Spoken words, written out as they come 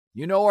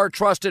You know our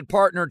trusted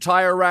partner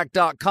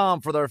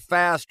TireRack.com for their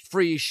fast,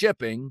 free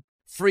shipping,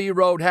 free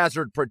road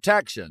hazard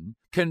protection,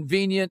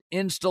 convenient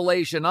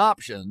installation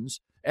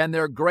options, and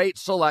their great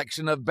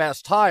selection of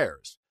best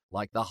tires,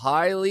 like the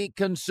highly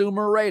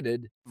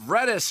consumer-rated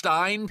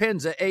Vredestein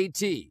Pinza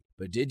AT.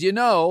 But did you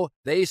know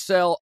they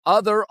sell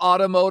other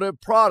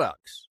automotive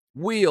products?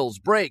 Wheels,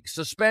 brakes,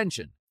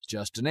 suspension,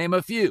 just to name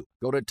a few.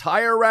 Go to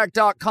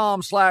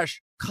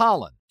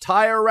TireRack.com/Colin.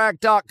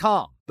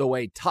 TireRack.com, the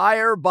way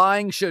tire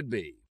buying should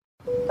be.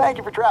 Thank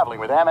you for traveling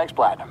with Amex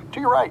Platinum. To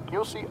your right,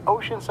 you'll see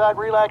oceanside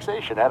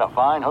relaxation at a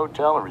fine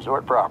hotel and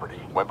resort property.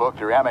 When booked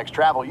through Amex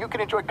Travel, you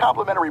can enjoy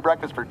complimentary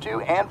breakfast for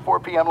 2 and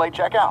 4 p.m. late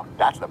checkout.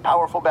 That's the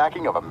powerful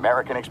backing of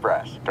American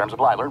Express. Terms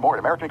apply. Learn more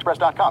at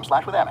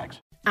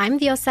americanexpress.com/withAmex. I'm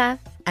Diosa.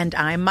 And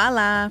I'm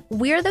Mala.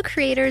 We're the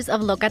creators of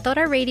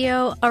Locatora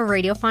Radio, a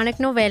radiophonic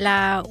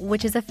novela,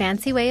 which is a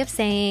fancy way of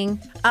saying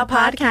a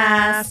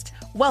podcast.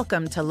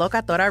 Welcome to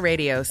Locatora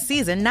Radio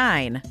Season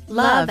 9.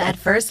 Love at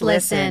First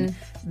Listen.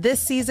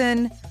 This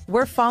season,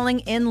 we're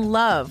falling in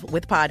love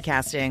with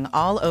podcasting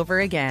all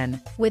over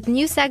again. With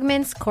new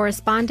segments,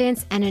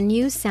 correspondence, and a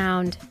new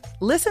sound.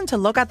 Listen to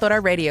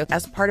Locatora Radio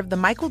as part of the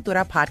My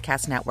Cultura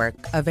Podcast Network.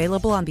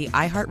 Available on the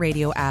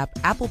iHeartRadio app,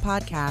 Apple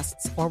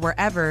Podcasts, or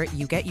wherever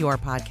you get your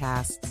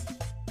podcasts.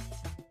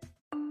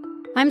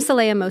 I'm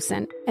Saleha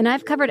Mohsin, and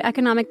I've covered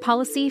economic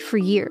policy for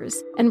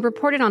years and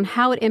reported on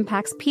how it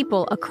impacts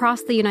people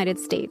across the United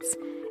States.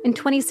 In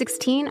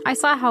 2016, I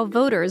saw how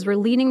voters were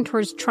leaning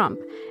towards Trump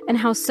and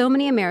how so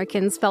many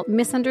Americans felt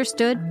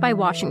misunderstood by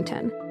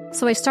Washington.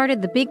 So I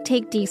started The Big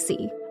Take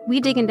DC.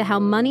 We dig into how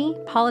money,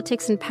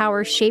 politics, and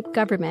power shape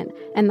government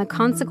and the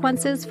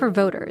consequences for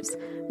voters.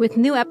 With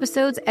new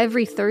episodes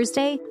every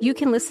Thursday, you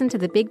can listen to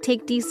The Big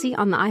Take DC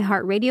on the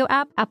iHeartRadio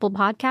app, Apple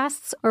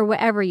Podcasts, or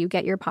wherever you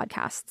get your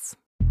podcasts.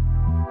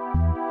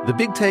 The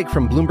Big Take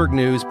from Bloomberg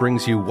News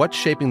brings you what's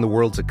shaping the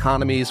world's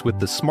economies with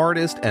the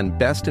smartest and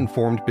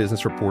best-informed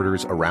business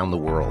reporters around the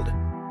world.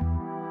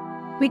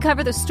 We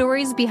cover the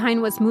stories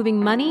behind what's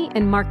moving money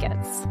and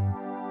markets,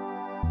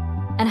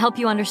 and help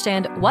you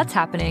understand what's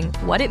happening,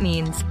 what it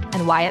means,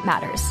 and why it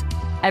matters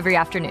every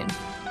afternoon.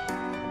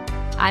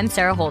 I'm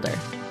Sarah Holder.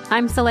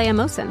 I'm Saleha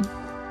Mohsin.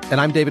 And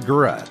I'm David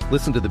Gura.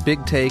 Listen to The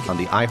Big Take on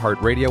the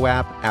iHeartRadio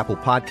app, Apple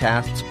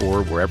Podcasts,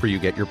 or wherever you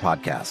get your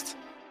podcasts.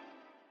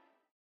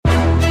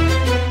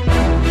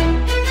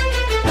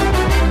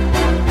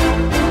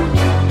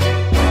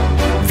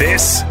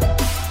 This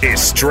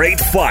is Straight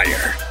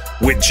Fire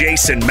with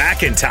Jason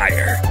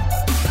McIntyre.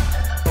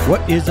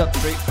 What is up,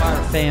 Straight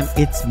Fire fam?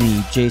 It's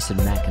me, Jason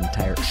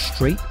McIntyre.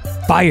 Straight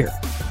Fire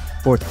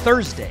for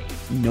Thursday,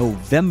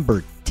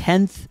 November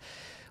 10th.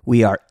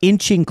 We are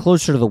inching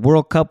closer to the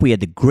World Cup. We had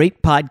the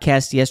great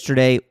podcast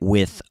yesterday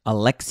with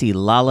Alexi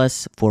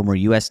Lalas, former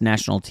U.S.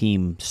 national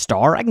team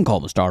star. I can call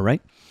him a star,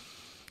 right?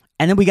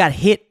 And then we got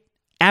hit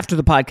after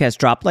the podcast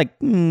dropped, like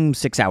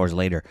 6 hours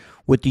later,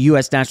 with the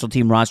U.S. national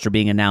team roster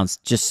being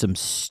announced. Just some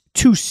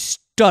two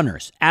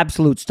stunners,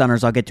 absolute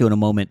stunners I'll get to in a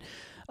moment.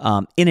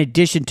 In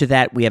addition to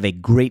that, we have a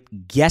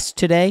great guest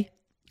today,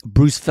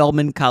 Bruce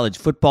Feldman, college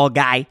football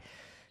guy.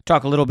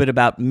 Talk a little bit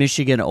about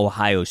Michigan,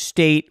 Ohio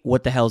State.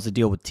 What the hell's the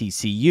deal with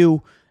TCU?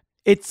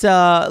 It's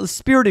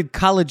spirited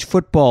college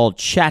football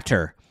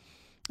chatter.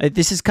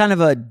 This is kind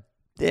of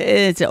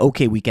it's an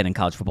okay weekend in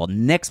college football.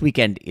 Next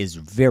weekend is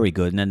very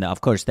good. And then,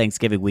 of course,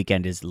 Thanksgiving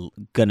weekend is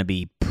going to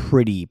be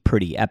pretty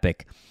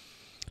epic.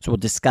 So we'll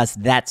discuss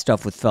that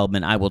stuff with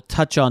Feldman. I will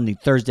touch on the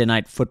Thursday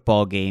night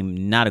football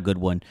game. Not a good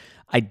one.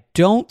 I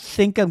don't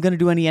think I'm going to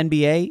do any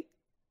NBA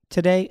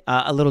today.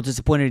 A little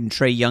disappointed in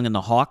Trae Young and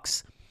the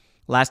Hawks.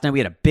 Last night we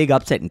had a big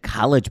upset in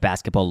college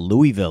basketball.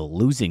 Louisville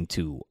losing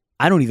to,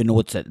 I don't even know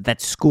what that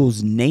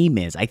school's name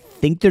is. I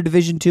think they're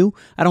Division II.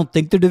 I don't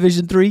think they're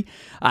Division III.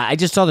 I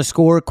just saw the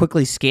score,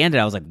 quickly scanned it.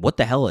 I was like, what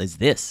the hell is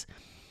this?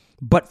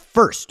 But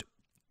first,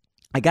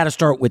 I got to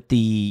start with the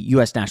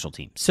U.S. national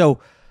team. So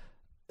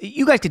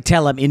you guys could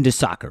tell I'm into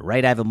soccer,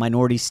 right? I have a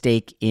minority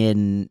stake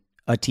in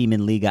a team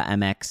in Liga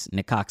MX,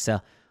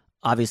 Necaxa.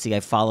 Obviously, I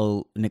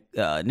follow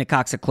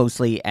Necaxa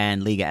closely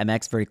and Liga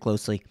MX very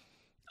closely.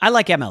 I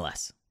like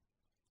MLS.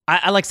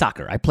 I like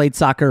soccer. I played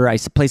soccer. I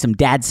play some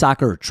dad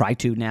soccer, or try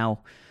to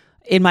now.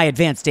 In my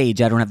advanced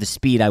age, I don't have the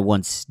speed I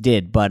once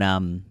did, but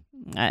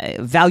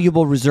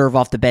valuable reserve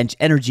off the bench,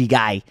 energy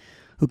guy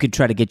who could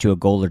try to get you a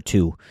goal or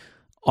two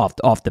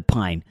off the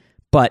pine.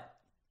 But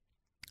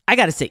I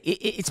got to say,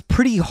 it's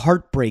pretty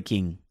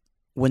heartbreaking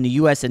when the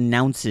U.S.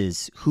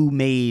 announces who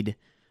made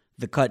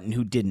the cut and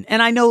who didn't.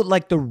 And I know,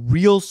 like, the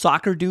real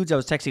soccer dudes, I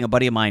was texting a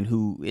buddy of mine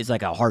who is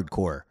like a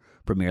hardcore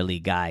Premier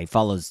League guy,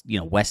 follows,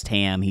 West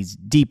Ham. He's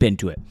deep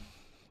into it.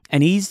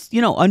 And he's,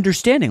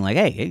 understanding, like,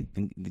 hey,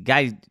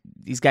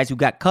 these guys who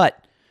got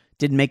cut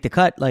didn't make the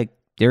cut. Like,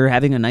 they're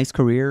having a nice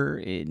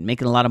career,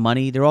 making a lot of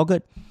money. They're all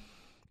good.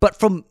 But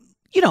from,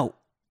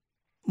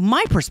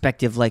 my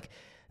perspective, like,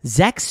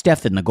 Zach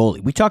Steffen, the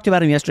goalie, we talked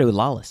about him yesterday with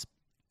Lawless.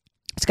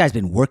 This guy's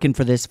been working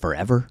for this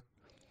forever.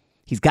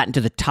 He's gotten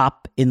to the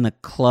top in the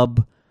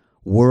club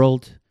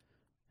world.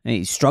 And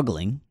he's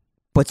struggling,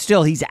 but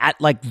still he's at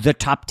like the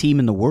top team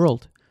in the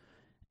world.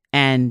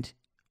 And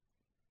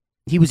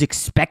he was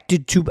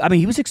expected to be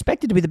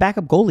the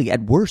backup goalie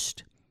at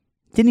worst.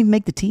 Didn't even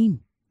make the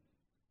team.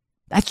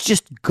 That's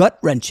just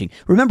gut-wrenching.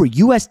 Remember,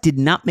 U.S. did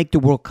not make the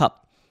World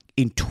Cup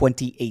in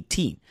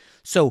 2018.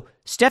 So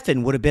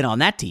Stefan would have been on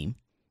that team.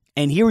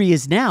 And here he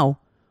is now,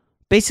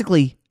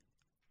 basically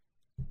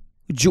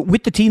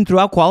with the team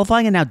throughout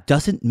qualifying, and now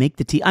doesn't make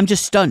the team. I'm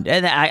just stunned.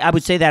 And I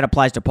would say that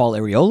applies to Paul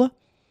Arriola,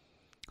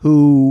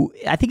 who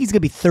I think he's going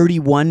to be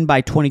 31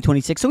 by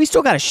 2026. So he's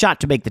still got a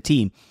shot to make the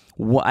team.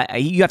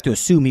 You have to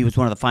assume he was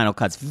one of the final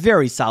cuts.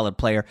 Very solid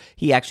player.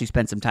 He actually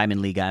spent some time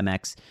in Liga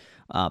MX.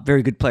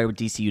 Very good player with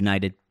DC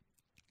United.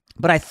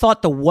 But I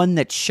thought the one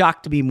that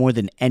shocked me more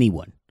than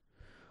anyone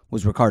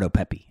was Ricardo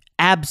Pepi.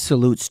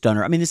 Absolute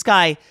stunner. I mean, this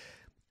guy,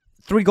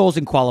 3 goals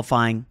in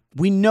qualifying.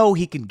 We know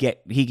he can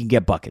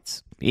get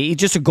buckets. He's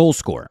just a goal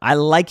scorer. I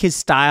like his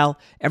style,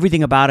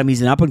 everything about him.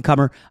 He's an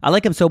up-and-comer. I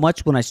like him so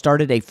much when I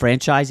started a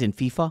franchise in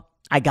FIFA,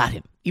 I got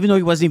him. Even though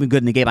he wasn't even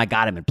good in the game, I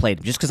got him and played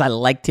him just because I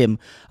liked him.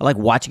 I like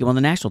watching him on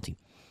the national team.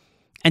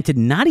 And to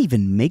not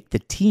even make the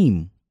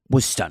team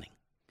was stunning.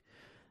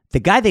 The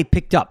guy they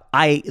picked up,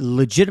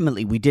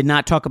 we did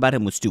not talk about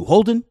him with Stu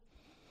Holden.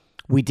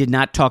 We did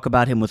not talk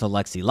about him with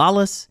Alexi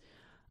Lalas.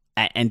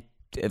 And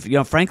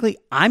frankly,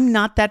 I'm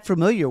not that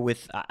familiar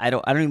with, I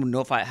don't even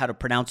know how to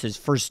pronounce his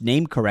first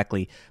name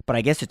correctly, but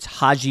I guess it's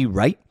Haji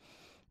Wright.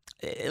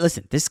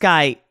 Listen, this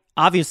guy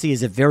obviously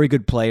is a very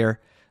good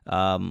player.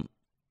 Haji,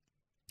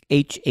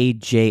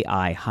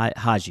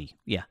 Haji.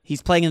 Yeah,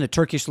 he's playing in the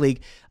Turkish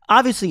league.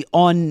 Obviously,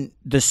 on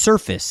the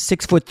surface,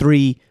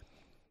 6'3",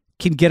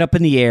 can get up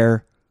in the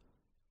air,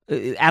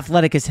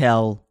 athletic as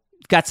hell,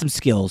 got some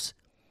skills,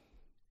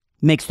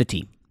 makes the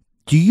team.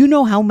 Do you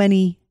know how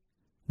many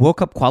World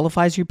Cup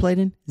qualifiers he played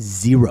in?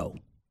 0.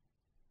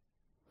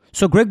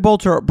 So Greg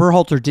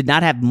Berhalter did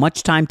not have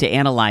much time to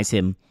analyze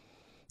him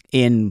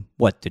in,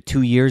 the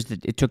 2 years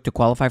that it took to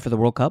qualify for the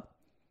World Cup?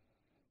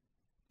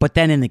 But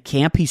then in the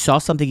camp, he saw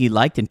something he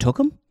liked and took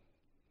him?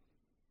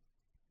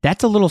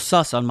 That's a little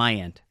sus on my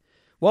end.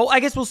 Well,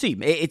 I guess we'll see.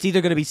 It's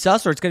either going to be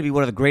sus or it's going to be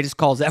one of the greatest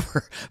calls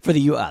ever for the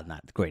U.S.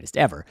 Not the greatest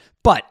ever,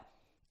 but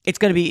it's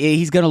going to be,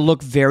 he's going to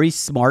look very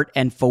smart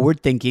and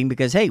forward-thinking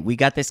because, hey, we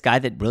got this guy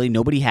that really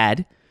nobody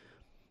had.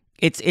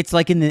 It's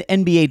like in the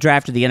NBA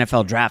draft or the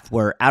NFL draft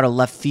where out of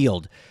left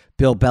field,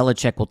 Bill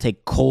Belichick will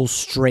take Cole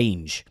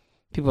Strange.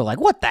 People are like,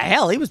 what the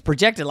hell? He was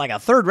projected like a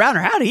third rounder.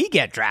 How did he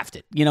get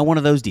drafted? One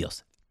of those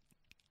deals.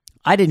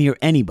 I didn't hear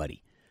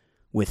anybody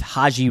with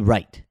Haji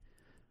Wright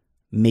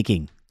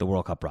making the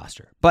World Cup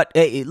roster. But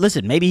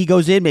listen, maybe he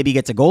goes in, maybe he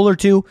gets a goal or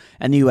two,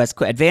 and the U.S.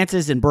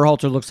 advances, and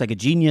Berhalter looks like a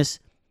genius.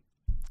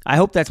 I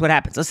hope that's what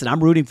happens. Listen,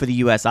 I'm rooting for the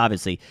U.S.,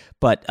 obviously,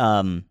 but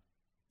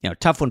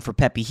tough one for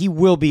Pepi. He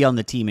will be on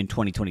the team in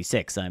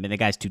 2026. I mean, the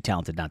guy's too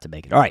talented not to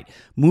make it. All right,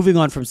 moving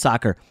on from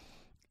soccer.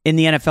 In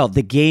the NFL,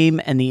 the game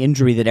and the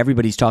injury that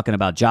everybody's talking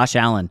about, Josh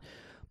Allen,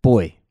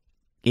 boy,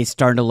 is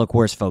starting to look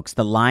worse, folks.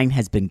 The line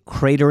has been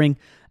cratering.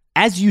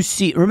 As you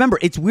see, remember,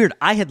 it's weird.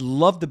 I had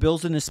loved the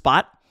Bills in this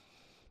spot,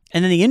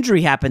 and then the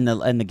injury happened,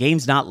 and the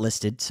game's not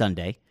listed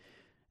Sunday.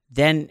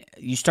 Then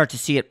you start to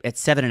see it at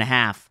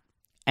 7.5,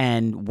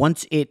 and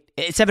once it's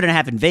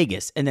 7.5 in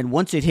Vegas, and then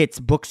once it hits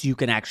books you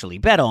can actually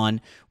bet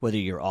on, whether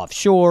you're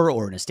offshore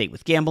or in a state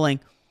with gambling,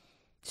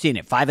 seeing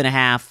it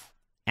 5.5,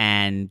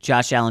 and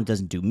Josh Allen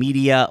doesn't do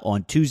media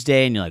on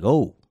Tuesday, and you're like,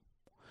 oh,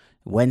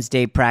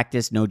 Wednesday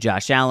practice, no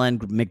Josh Allen.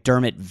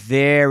 McDermott,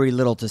 very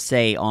little to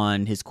say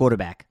on his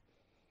quarterback.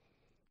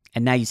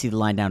 And now you see the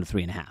line down to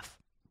 3.5.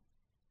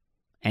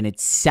 And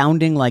it's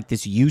sounding like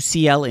this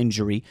UCL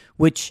injury,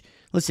 which,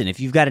 listen, if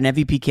you've got an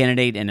MVP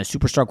candidate and a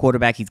superstar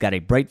quarterback, he's got a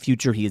bright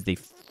future, he is the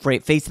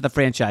face of the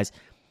franchise,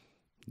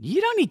 you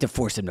don't need to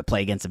force him to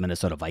play against the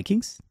Minnesota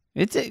Vikings.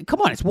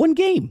 Come on, it's one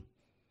game.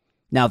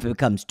 Now, if it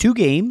becomes 2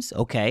 games,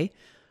 okay,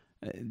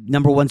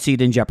 number 1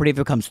 seed in jeopardy. If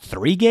it becomes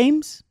 3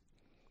 games,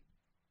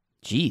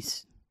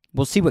 geez.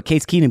 We'll see what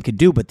Case Keenum can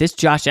do, but this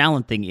Josh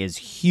Allen thing is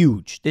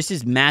huge. This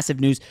is massive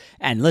news.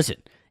 And listen,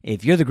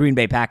 if you're the Green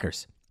Bay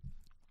Packers,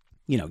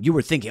 you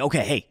were thinking,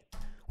 okay, hey,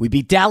 we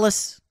beat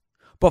Dallas,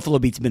 Buffalo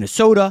beats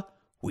Minnesota,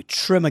 we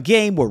trim a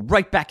game, we're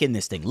right back in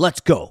this thing. Let's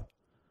go.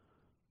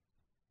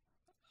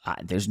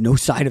 There's no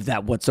sign of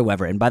that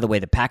whatsoever. And by the way,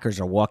 the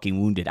Packers are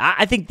walking wounded.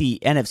 I think the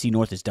NFC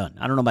North is done.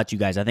 I don't know about you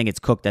guys. I think it's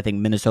cooked. I think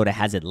Minnesota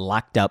has it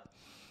locked up.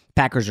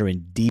 Packers are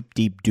in deep,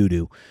 deep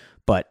doo-doo.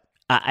 But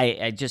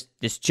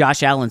this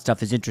Josh Allen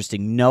stuff is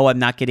interesting. No, I'm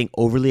not getting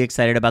overly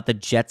excited about the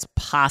Jets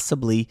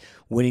possibly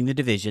winning the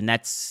division.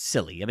 That's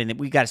silly. I mean,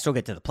 we got to still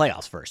get to the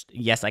playoffs first.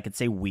 Yes, I could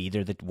say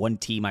they're the one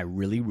team I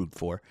really root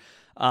for.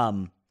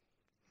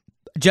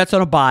 Jets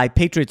on a bye,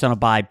 Patriots on a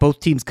bye. Both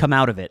teams come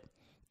out of it.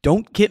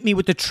 Don't get me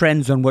with the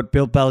trends on what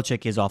Bill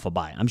Belichick is off a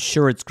bye. I'm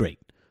sure it's great.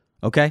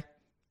 Okay?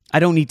 I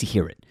don't need to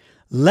hear it.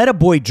 Let a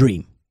boy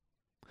dream.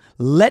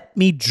 Let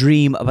me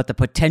dream about the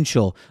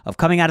potential of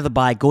coming out of the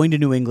bye, going to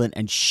New England,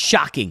 and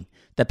shocking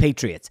the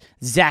Patriots.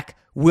 Zach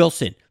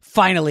Wilson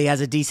finally has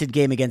a decent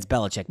game against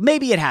Belichick.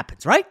 Maybe it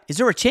happens, right? Is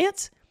there a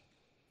chance?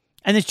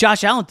 And this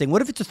Josh Allen thing,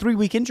 what if it's a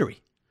 3-week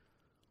injury?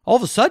 All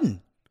of a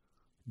sudden,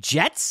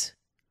 Jets?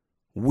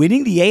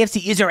 winning the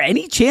AFC. Is there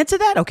any chance of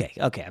that? Okay.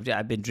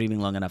 I've been dreaming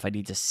long enough. I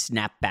need to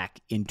snap back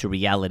into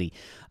reality.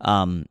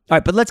 All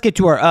right, but let's get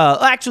to our...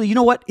 actually, you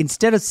know what?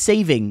 Instead of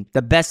saving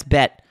the best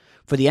bet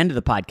for the end of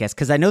the podcast,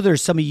 because I know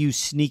there's some of you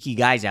sneaky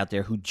guys out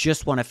there who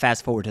just want to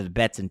fast forward to the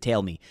bets and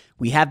tail me.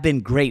 We have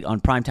been great on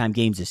primetime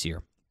games this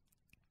year.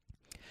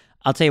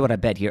 I'll tell you what I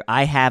bet here.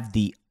 I have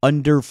the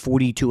under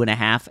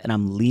 42.5, and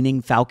I'm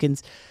leaning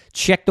Falcons.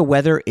 Check the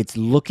weather. It's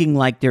looking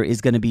like there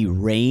is going to be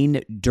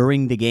rain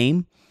during the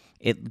game.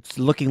 It's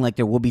looking like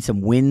there will be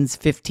some winds,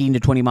 15 to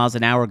 20 miles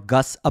an hour,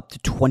 gusts up to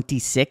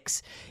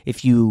 26.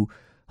 If you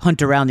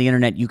hunt around the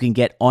internet, you can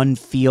get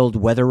on-field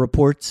weather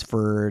reports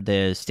for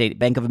the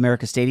Bank of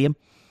America Stadium.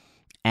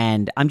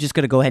 And I'm just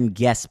going to go ahead and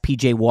guess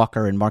P.J.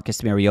 Walker and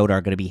Marcus Mariota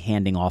are going to be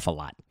handing off a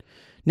lot.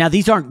 Now,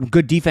 these aren't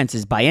good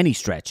defenses by any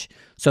stretch,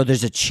 so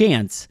there's a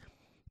chance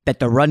that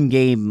the run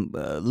game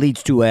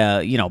leads to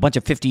a bunch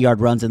of 50-yard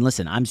runs. And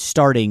listen, I'm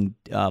starting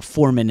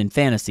Foreman in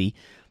fantasy.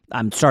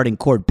 I'm starting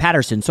Cord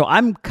Patterson, so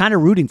I'm kind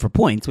of rooting for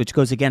points, which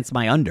goes against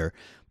my under.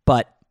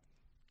 But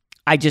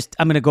I'm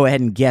going to go ahead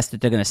and guess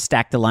that they're going to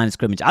stack the line of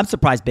scrimmage. I'm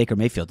surprised Baker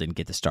Mayfield didn't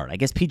get the start. I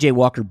guess P.J.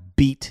 Walker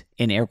beat,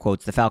 in air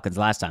quotes, the Falcons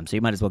last time, so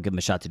you might as well give him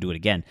a shot to do it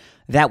again.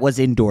 That was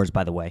indoors,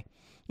 by the way,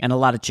 and a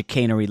lot of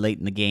chicanery late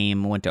in the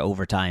game, went to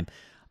overtime.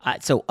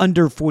 So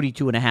under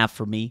 42.5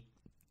 for me,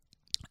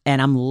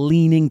 and I'm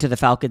leaning to the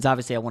Falcons.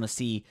 Obviously, I want to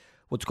see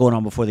what's going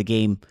on before the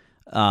game.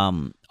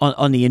 On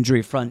the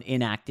injury front,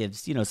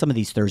 inactives, some of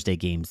these Thursday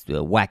games,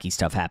 wacky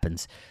stuff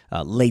happens,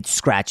 late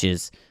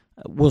scratches,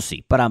 we'll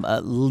see. But I'm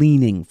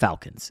leaning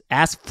Falcons.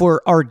 As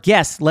for our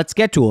guest, let's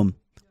get to him,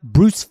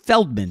 Bruce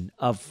Feldman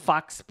of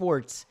Fox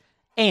Sports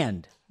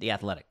and The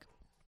Athletic.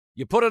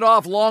 You put it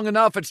off long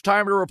enough, it's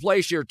time to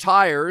replace your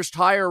tires.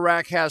 Tire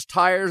Rack has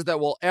tires that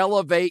will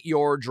elevate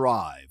your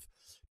drive.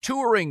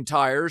 Touring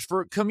tires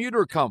for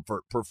commuter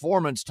comfort,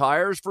 performance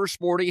tires for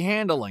sporty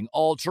handling,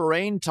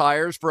 all-terrain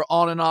tires for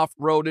on- and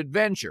off-road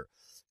adventure.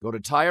 Go to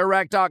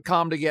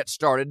TireRack.com to get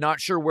started. Not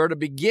sure where to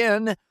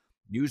begin?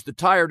 Use the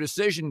Tire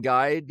Decision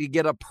Guide to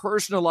get a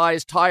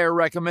personalized tire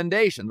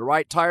recommendation, the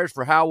right tires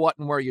for how, what,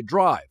 and where you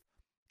drive.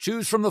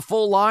 Choose from the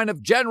full line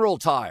of General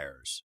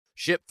Tires.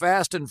 Ship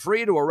fast and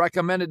free to a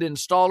recommended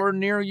installer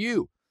near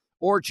you.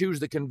 Or choose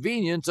the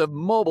convenience of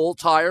mobile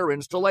tire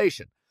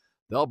installation.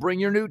 They'll bring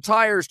your new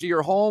tires to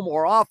your home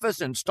or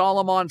office, install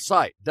them on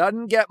site.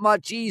 Doesn't get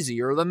much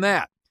easier than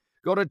that.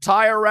 Go to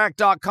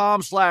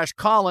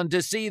TireRack.com/Colin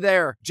to see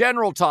their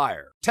General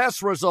Tire,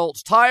 test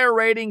results, tire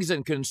ratings,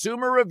 and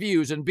consumer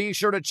reviews, and be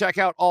sure to check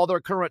out all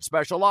their current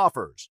special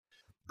offers.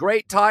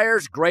 Great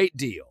tires, great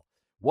deal.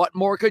 What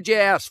more could you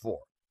ask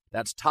for?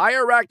 That's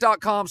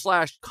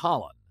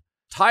TireRack.com/Colin.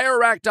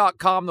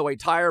 TireRack.com, the way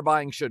tire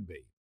buying should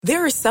be.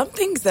 There are some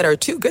things that are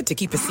too good to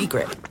keep a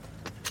secret.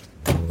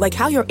 Like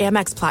how your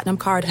Amex Platinum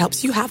card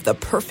helps you have the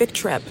perfect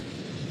trip.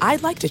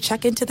 I'd like to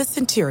check into the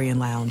Centurion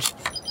Lounge.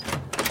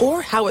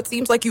 Or how it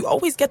seems like you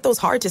always get those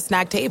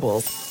hard-to-snag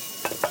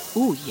tables.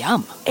 Ooh,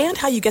 yum. And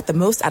how you get the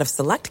most out of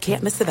select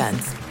can't-miss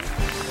events.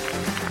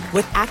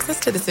 With access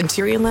to the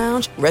Centurion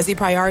Lounge, Resi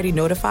Priority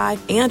Notify,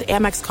 and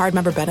Amex card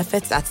member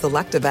benefits at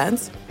select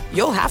events,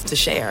 you'll have to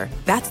share.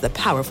 That's the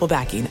powerful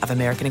backing of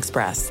American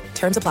Express.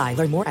 Terms apply.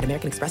 Learn more at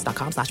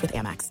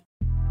americanexpress.com/withAmex.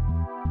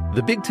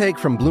 The Big Take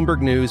from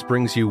Bloomberg News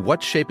brings you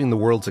what's shaping the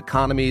world's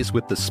economies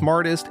with the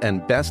smartest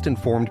and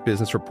best-informed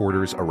business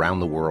reporters around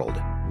the world.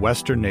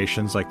 Western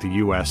nations like the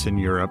U.S. and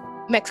Europe.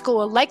 Mexico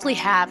will likely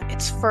have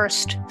its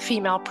first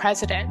female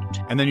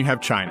president. And then you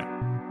have China.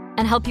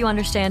 And help you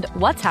understand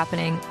what's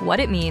happening, what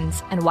it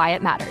means, and why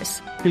it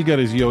matters. He'll get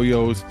his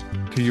yo-yos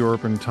to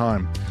Europe in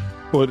time.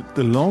 But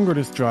the longer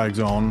this drags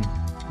on,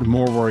 the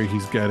more worry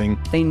he's getting.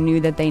 They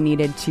knew that they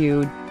needed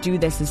to do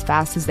this as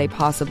fast as they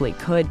possibly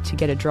could to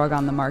get a drug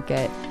on the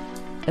market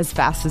as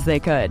fast as they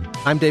could.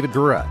 I'm David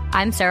Gura.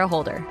 I'm Sarah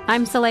Holder.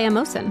 I'm Saleha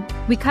Mohsen.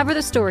 We cover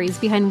the stories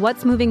behind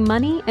what's moving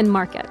money and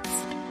markets.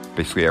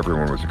 Basically,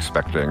 everyone was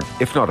expecting,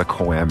 if not a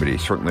calamity,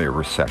 certainly a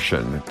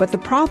recession. But the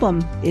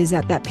problem is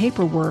that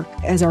paperwork,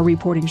 as our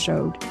reporting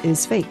showed,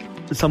 is fake.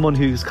 As someone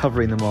who's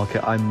covering the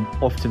market, I'm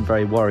often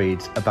very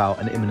worried about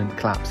an imminent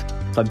collapse.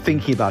 So I'm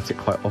thinking about it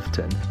quite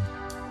often.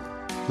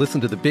 Listen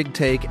to The Big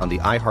Take on the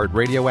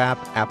iHeartRadio app,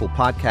 Apple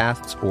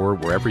Podcasts, or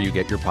wherever you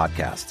get your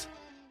podcasts.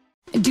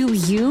 Do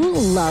you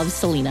love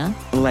Selena?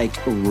 Like,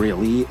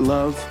 really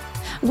love?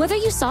 Whether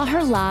you saw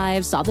her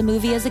live, saw the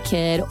movie as a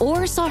kid,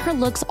 or saw her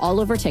looks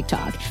all over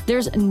TikTok,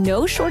 there's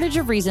no shortage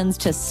of reasons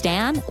to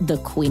stan the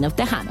Queen of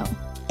Tejano.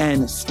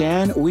 And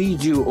Stan, we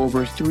do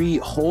over 3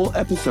 whole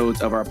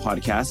episodes of our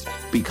podcast,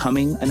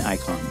 Becoming an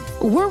Icon.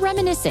 We're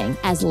reminiscing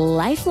as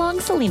lifelong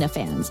Selena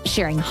fans,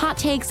 sharing hot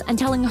takes and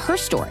telling her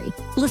story.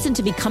 Listen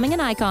to Becoming an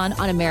Icon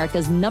on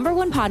America's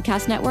 #1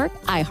 podcast network,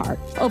 iHeart.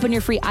 Open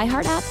your free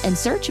iHeart app and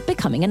search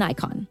Becoming an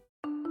Icon.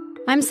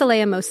 I'm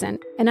Saleha Mohsen,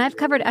 and I've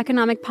covered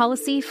economic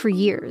policy for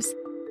years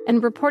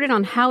and reported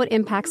on how it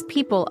impacts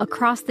people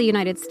across the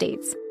United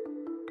States.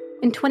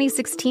 In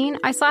 2016,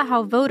 I saw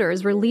how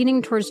voters were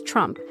leaning towards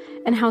Trump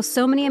and how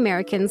so many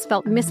Americans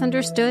felt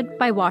misunderstood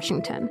by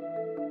Washington.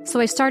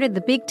 So I started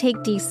the Big Take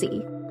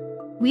DC.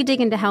 We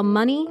dig into how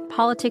money,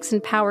 politics,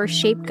 and power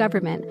shape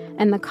government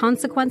and the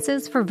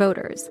consequences for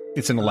voters.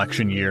 It's an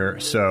election year,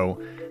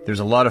 so there's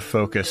a lot of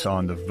focus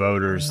on the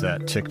voters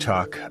that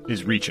TikTok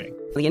is reaching.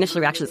 The initial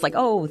reaction is like,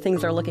 oh,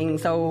 things are looking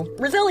so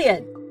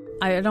resilient.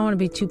 I don't want to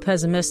be too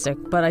pessimistic,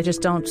 but I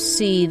just don't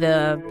see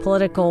the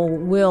political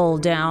will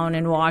down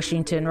in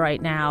Washington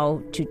right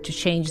now to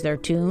change their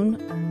tune.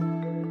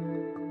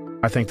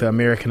 I think the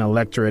American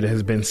electorate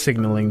has been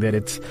signaling that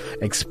it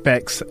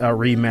expects a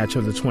rematch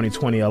of the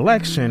 2020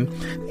 election.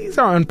 These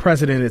are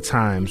unprecedented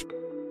times.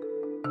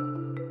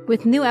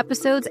 With new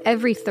episodes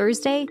every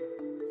Thursday,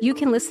 you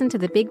can listen to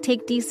The Big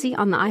Take DC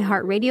on the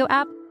iHeartRadio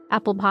app,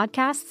 Apple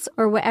Podcasts,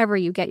 or wherever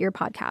you get your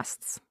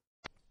podcasts.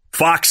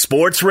 Fox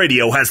Sports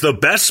Radio has the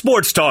best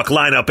sports talk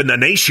lineup in the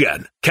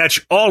nation.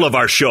 Catch all of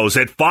our shows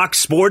at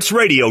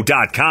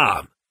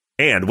foxsportsradio.com.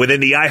 And within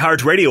the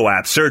iHeartRadio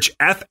app, search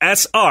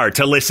FSR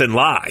to listen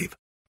live.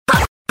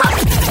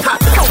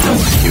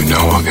 You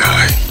know a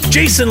guy.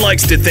 Jason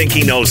likes to think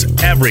he knows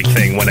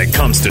everything when it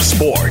comes to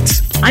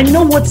sports. I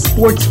know what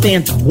sports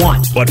fans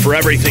want. But for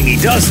everything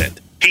he doesn't,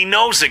 he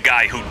knows a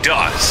guy who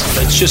does.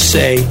 Let's just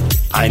say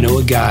I know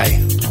a guy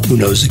who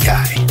knows a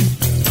guy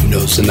who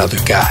knows another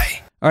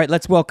guy. All right,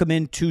 let's welcome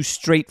into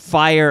Straight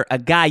Fire a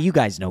guy you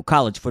guys know,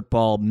 college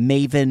football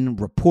maven,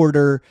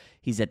 reporter.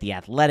 He's at The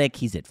Athletic.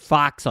 He's at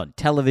Fox on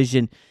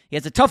television. He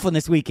has a tough one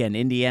this weekend,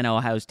 Indiana,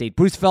 Ohio State.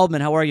 Bruce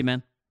Feldman, how are you,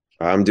 man?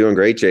 I'm doing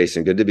great,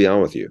 Jason. Good to be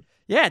on with you.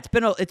 Yeah, it's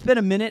been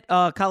a minute.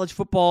 College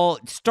football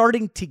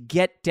starting to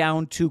get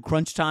down to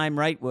crunch time,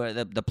 right? Where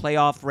the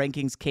playoff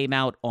rankings came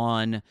out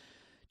on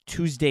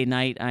Tuesday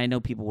night. I know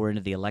people were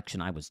into the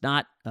election. I was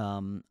not.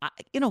 I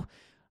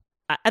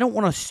don't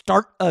want to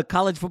start a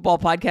college football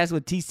podcast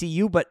with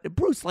TCU, but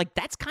Bruce, like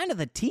that's kind of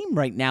the team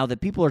right now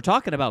that people are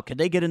talking about. Could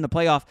they get in the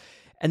playoff?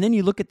 And then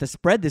you look at the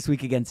spread this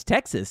week against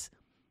Texas.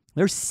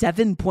 They're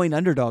 7-point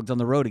underdogs on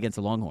the road against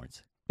the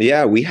Longhorns.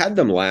 Yeah, we had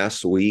them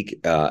last week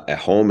at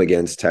home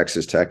against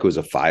Texas Tech, who was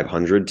a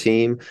 500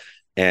 team,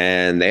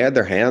 and they had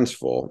their hands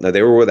full. Now,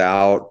 they were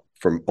without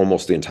from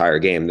almost the entire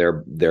game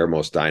their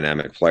most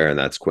dynamic player, and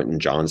that's Quentin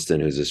Johnston,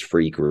 who's this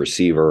freak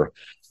receiver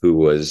who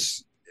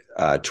was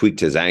tweaked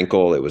his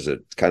ankle. It was a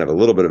kind of a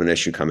little bit of an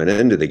issue coming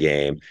into the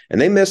game,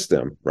 and they missed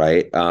him,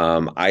 right?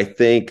 I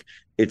think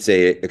it's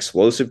a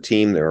explosive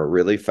team. They're a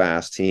really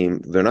fast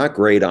team. They're not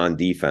great on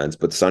defense,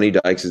 but Sonny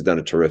Dykes has done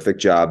a terrific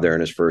job there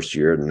in his first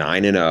year,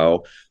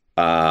 9-0.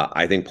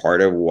 I think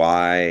part of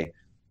why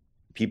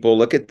people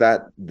look at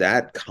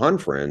that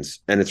conference,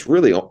 and it's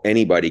really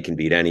anybody can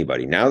beat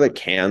anybody. Now that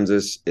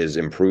Kansas is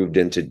improved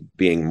into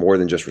being more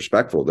than just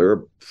respectful, they're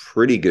a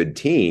pretty good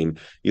team.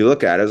 You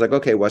look at it, it's like,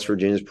 okay, West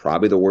Virginia is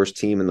probably the worst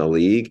team in the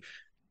league.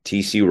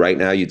 TCU right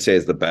now, you'd say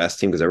is the best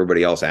team because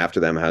everybody else after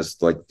them has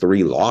like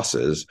 3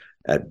 losses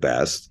at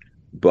best.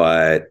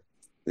 But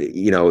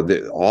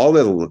all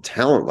the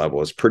talent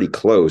level is pretty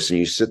close, and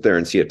you sit there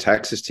and see a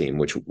Texas team,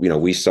 which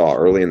we saw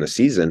early in the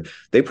season,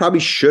 they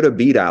probably should have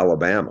beat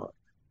Alabama.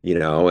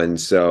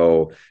 And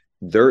so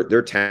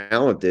they're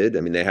talented.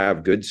 I mean, they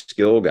have good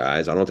skill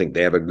guys. I don't think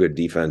they have a good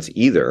defense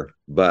either,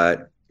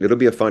 but it'll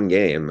be a fun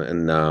game.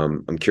 And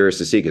I'm curious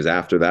to see, because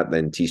after that,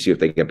 then TCU, if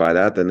they get by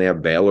that, then they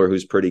have Baylor,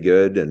 who's pretty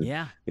good. And,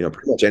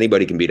 pretty much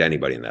anybody can beat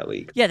anybody in that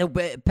league. Yeah,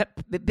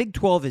 the Big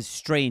 12 is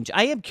strange.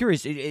 I am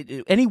curious,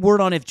 any word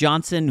on if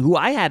Johnson, who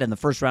I had in the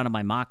first round of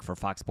my mock for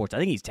Fox Sports, I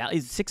think he's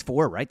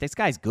 6'4", right? This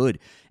guy's good.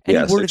 Any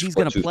word if he's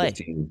going to play?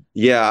 15.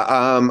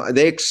 Yeah,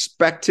 they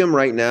expect him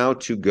right now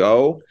to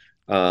go.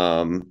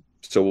 So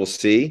we'll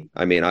see.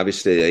 I mean,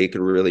 obviously they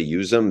could really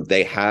use him.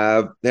 They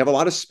have a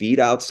lot of speed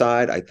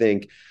outside. I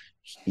think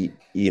he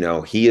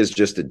is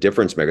just a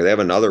difference maker. They have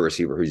another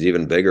receiver who's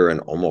even bigger and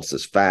almost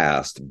as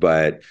fast,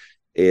 but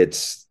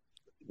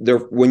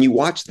when you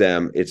watch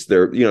them, it's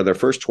their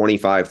first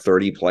 25,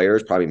 30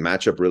 players probably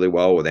match up really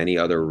well with any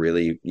other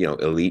really,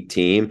 elite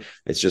team.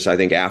 It's just, I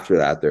think after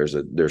that,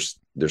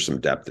 there's some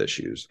depth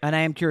issues. And I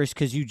am curious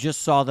because you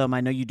just saw them.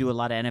 I know you do a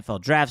lot of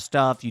NFL draft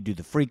stuff. You do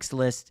the freaks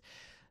list.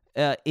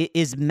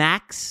 Is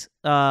Max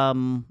a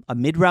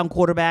mid-round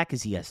quarterback?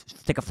 Is he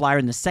take a flyer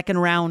in the second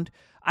round?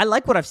 I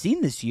like what I've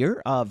seen this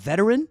year.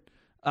 Veteran,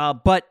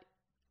 but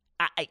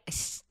I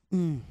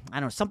don't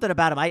know, something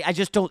about him. I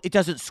just don't. It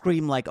doesn't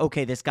scream like,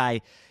 okay, this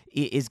guy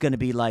is going to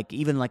be like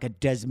even like a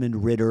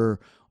Desmond Ridder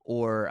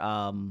or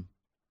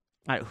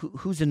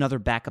who's another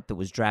backup that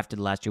was drafted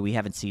last year. We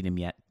haven't seen him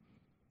yet.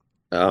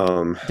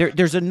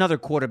 There's another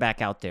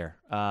quarterback out there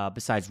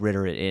besides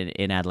Ridder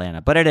in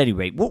Atlanta. But at any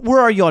rate, where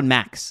are you on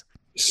Max?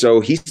 So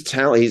he's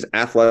talented. He's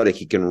athletic.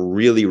 He can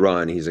really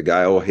run. He's a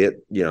guy who'll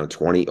hit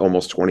 20,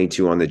 almost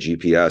 22 on the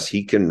GPS.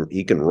 He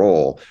can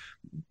roll,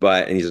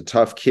 and he's a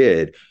tough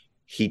kid.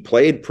 He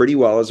played pretty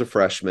well as a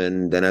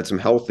freshman, then had some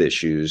health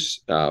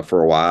issues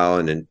for a while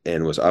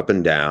and was up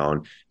and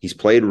down. He's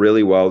played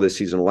really well this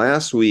season.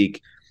 Last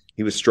week,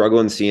 he was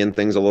struggling seeing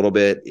things a little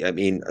bit. I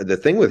mean, the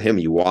thing with him,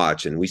 you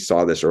watch, and we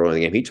saw this early in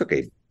the game, he took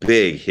a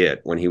big hit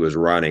when he was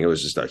running. It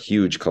was just a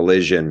huge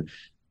collision.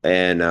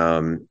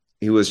 And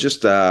he was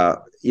just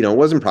it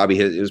wasn't probably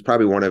it was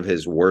probably one of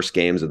his worst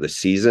games of the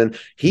season.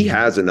 He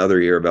has another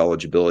year of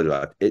eligibility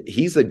left.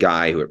 He's the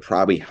guy who it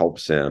probably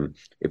helps him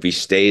if he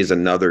stays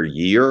another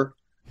year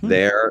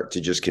there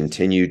to just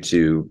continue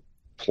to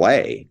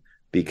play,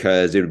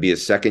 because it would be a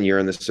second year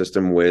in the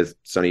system with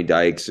Sonny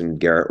Dykes and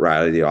Garrett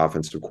Riley, the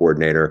offensive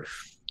coordinator.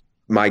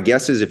 My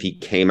guess is if he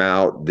came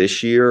out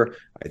this year,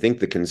 I think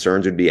the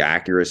concerns would be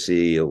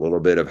accuracy, a little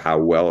bit of how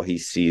well he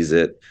sees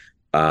it.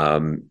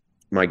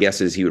 My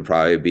guess is he would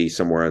probably be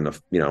somewhere in the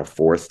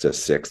 4th to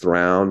 6th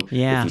round.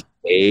 Yeah. If he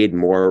stayed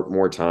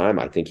more time,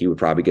 I think he would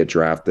probably get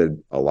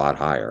drafted a lot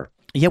higher.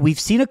 Yeah, we've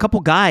seen a couple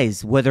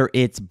guys, whether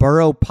it's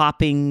Burrow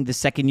popping the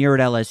second year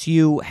at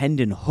LSU,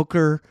 Hendon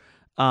Hooker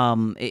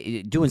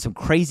doing some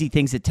crazy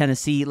things at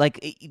Tennessee. Like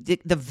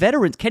the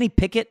veterans, Kenny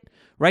Pickett,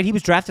 right? He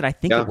was drafted, I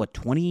think, at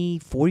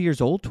 24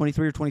 years old,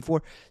 23 or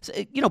 24. So,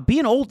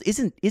 being old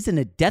isn't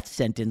a death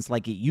sentence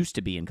like it used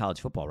to be in college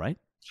football, right?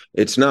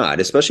 It's not,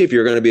 especially if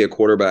you're going to be a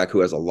quarterback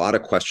who has a lot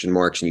of question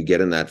marks and you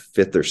get in that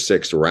 5th or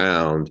 6th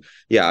round.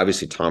 Yeah,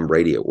 obviously Tom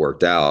Brady, it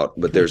worked out,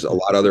 but there's a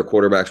lot of other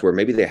quarterbacks where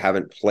maybe they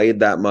haven't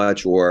played that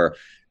much, or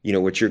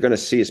what you're going to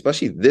see,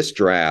 especially this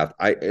draft,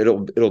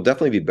 it'll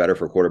definitely be better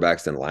for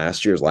quarterbacks than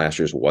last year's. Last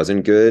year's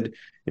wasn't good.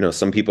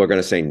 Some people are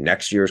going to say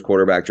next year's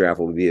quarterback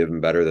draft will be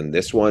even better than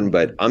this one,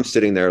 but I'm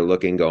sitting there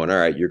looking, going, all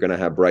right, you're going to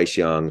have Bryce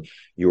Young,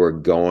 you are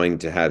going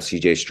to have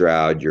CJ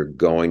Stroud, you're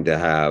going to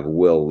have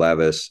Will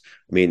Levis.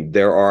 I mean,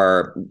 there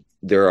are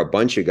a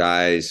bunch of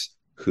guys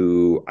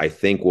who I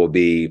think will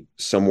be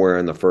somewhere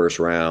in the first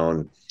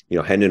round.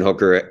 Hendon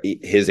Hooker,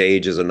 his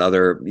age is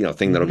another,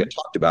 thing that'll get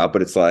talked about,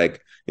 but it's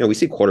like, we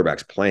see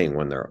quarterbacks playing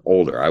when they're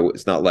older.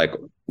 It's not like,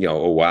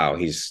 oh, wow,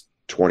 he's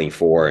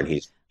 24 and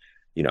he's,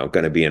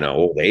 going to be in an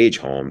old age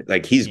home.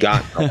 Like, he's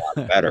gotten a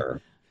lot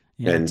better.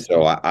 And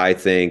so I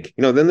think,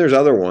 then there's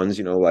other ones,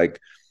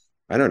 like,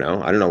 I don't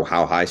know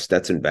how high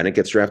Stetson Bennett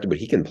gets drafted, but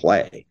he can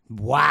play.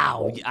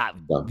 Wow.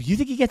 You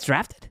think he gets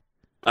drafted?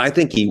 I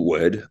think he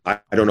would. I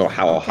don't know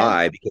how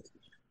high, because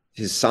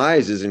his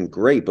size isn't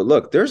great. But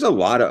look, there's a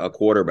lot of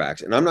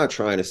quarterbacks, and I'm not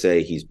trying to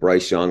say he's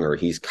Bryce Young or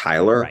he's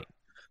Kyler. Right.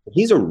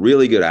 He's a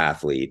really good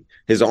athlete.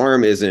 His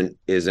arm isn't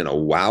a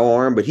wow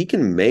arm, but he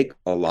can make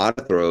a lot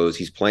of throws.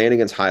 He's playing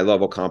against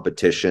high-level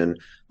competition.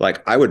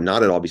 Like, I would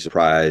not at all be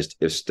surprised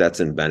if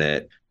Stetson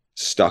Bennett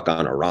stuck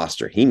on a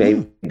roster. He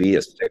may be a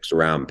 6th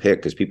round pick,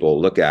 because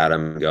people look at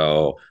him and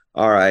go,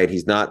 all right,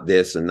 he's not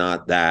this and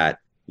not that.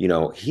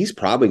 He's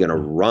probably going to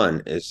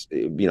run as,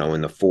 in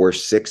the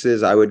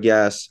 4.6s, I would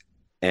guess.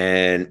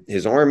 And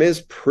his arm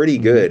is pretty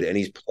good, and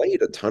he's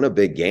played a ton of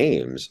big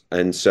games.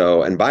 And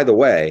so, and by the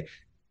way,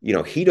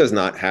 he does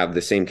not have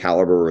the same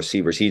caliber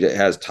receivers. He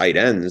has tight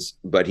ends,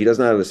 but he does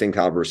not have the same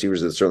caliber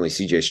receivers that certainly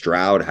CJ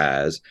Stroud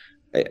has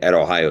at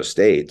Ohio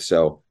State.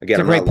 So again,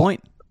 that's a great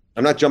point.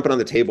 I'm not jumping on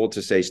the table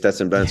to say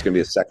Stetson Bennett's going to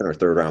be a 2nd or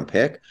 3rd round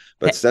pick,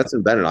 but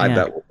Stetson Bennett, I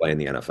bet, will play in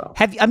the NFL.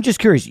 I'm just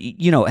curious,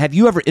 have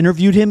you ever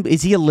interviewed him?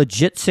 Is he a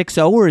legit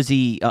 6'0", or is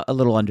he a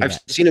little under I've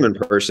that? seen him in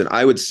person.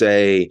 I would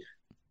say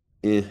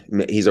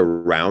he's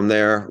around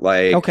there.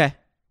 Like, okay.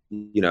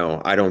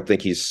 I don't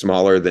think he's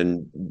smaller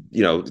than,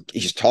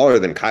 he's taller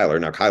than Kyler.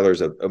 Now, Kyler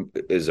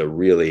is a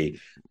really,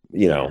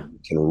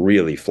 can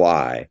really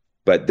fly,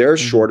 but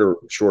there's shorter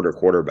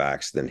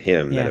quarterbacks than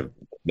him that have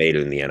made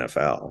it in the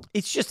NFL.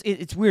 It's just,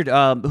 it's weird.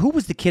 Who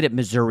was the kid at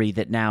Missouri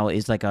that now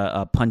is like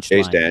a punchline?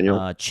 Chase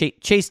Daniel.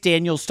 Chase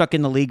Daniel, stuck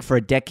in the league for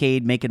a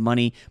decade, making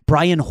money.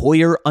 Brian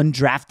Hoyer,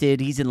 undrafted.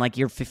 He's in like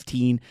year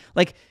 15.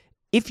 Like,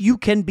 if you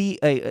can be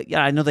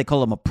I know they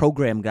call him a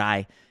program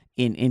guy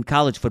in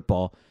college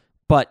football,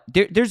 but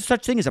there's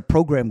such thing as a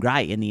program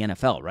guy in the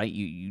NFL, right?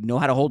 You know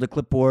how to hold a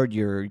clipboard.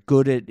 You're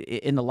good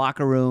in the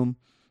locker room,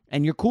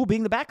 and you're cool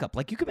being the backup.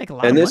 Like, you could make a lot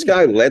of money. And this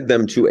guy led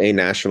them to a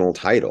national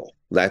title.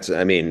 They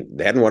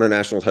hadn't won a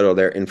national title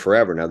there in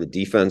forever. Now, the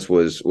defense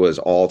was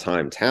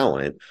all-time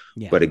talent.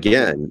 Yeah. But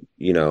again,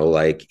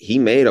 like, he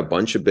made a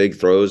bunch of big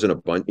throws in a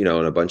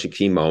bunch of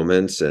key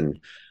moments,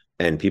 and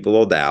people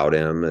will doubt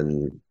him.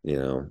 And,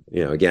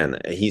 again,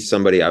 he's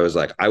somebody I was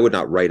like, I would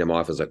not write him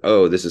off as like,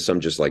 oh, this is some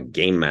just like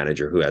game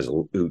manager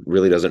who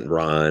really doesn't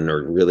run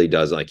or really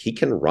does. Like, he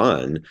can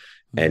run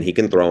and he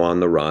can throw on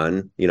the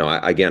run.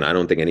 I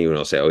don't think anyone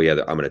will say, oh yeah,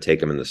 I'm going to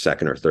take him in the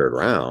 2nd or 3rd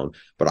round,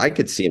 but I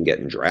could see him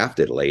getting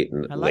drafted late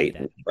in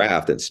the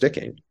draft and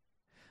sticking.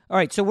 All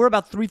right, so we're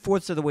about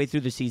 3/4 of the way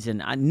through the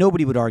season.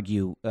 Nobody would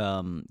argue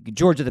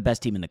Georgia the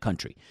best team in the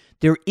country.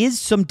 There is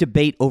some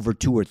debate over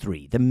 2 or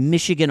 3. The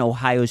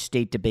Michigan-Ohio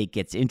State debate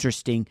gets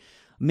interesting.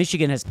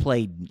 Michigan has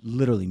played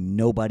literally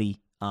nobody.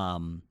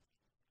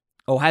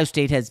 Ohio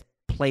State has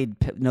played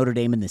Notre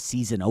Dame in the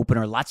season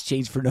opener. Lots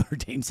changed for Notre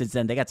Dame since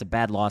then. They got some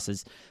bad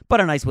losses, but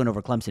a nice win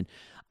over Clemson.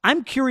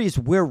 I'm curious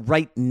where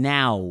right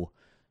now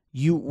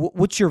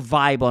what's your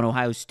vibe on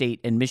Ohio State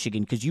and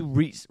Michigan? Because you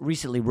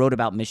recently wrote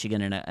about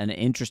Michigan and an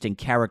interesting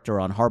character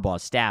on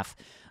Harbaugh's staff.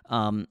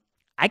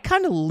 I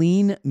kind of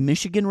lean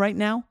Michigan right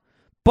now,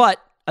 but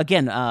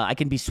again, I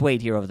can be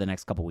swayed here over the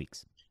next couple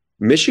weeks.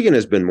 Michigan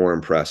has been more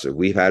impressive.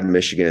 We've had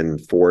Michigan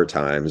 4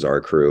 times,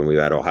 our crew, and we've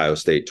had Ohio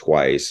State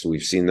twice.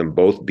 We've seen them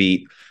both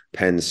beat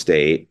Penn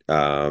State.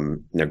 Now,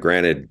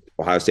 granted,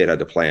 Ohio State had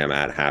to play them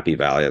at Happy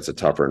Valley. That's a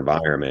tougher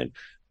environment.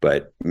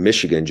 But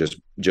Michigan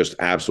just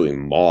absolutely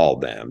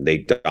mauled them. They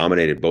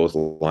dominated both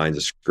lines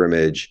of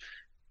scrimmage,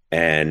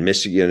 and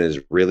Michigan is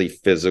really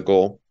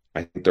physical.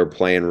 I think they're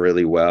playing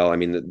really well. I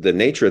mean, the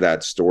nature of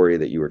that story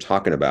that you were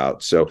talking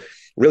about. So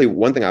really,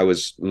 one thing I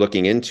was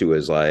looking into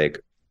is like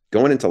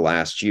going into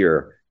last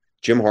year,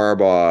 Jim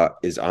Harbaugh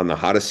is on the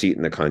hottest seat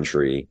in the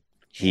country.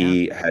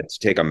 He had to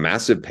take a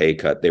massive pay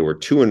cut. They were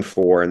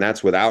 2-4, and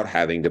that's without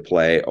having to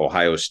play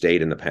Ohio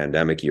State in the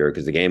pandemic year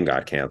because the game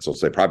got canceled.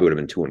 So they probably would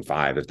have been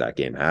 2-5 if that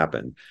game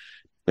happened.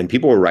 And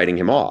people were writing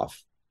him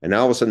off. And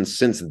now all of a sudden,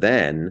 since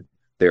then,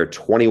 they're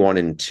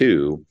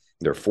 21-2.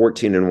 They're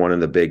 14-1 in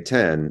the Big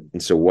Ten.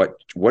 And so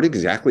what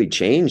exactly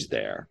changed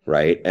there,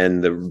 right?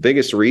 And the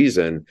biggest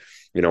reason,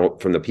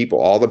 from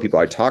all the people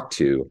I talked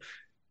to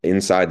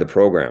inside the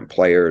program,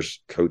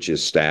 players,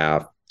 coaches,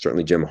 staff,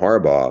 certainly Jim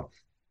Harbaugh,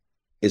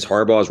 is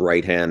Harbaugh's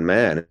right-hand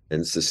man.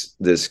 And it's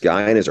this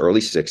guy in his early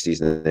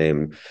 60s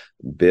named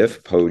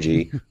Biff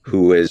Poggi,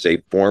 who is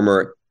a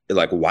former,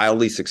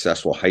 wildly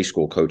successful high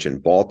school coach in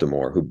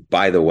Baltimore, who,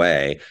 by the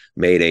way,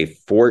 made a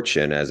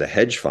fortune as a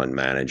hedge fund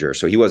manager.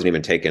 So he wasn't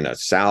even taking a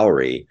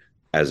salary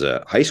as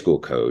a high school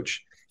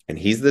coach. And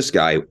he's this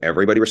guy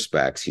everybody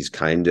respects. He's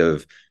kind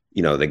of,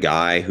 the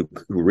guy who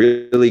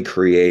really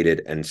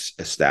created and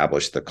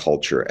established the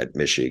culture at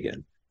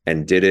Michigan.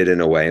 And did it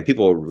in a way, and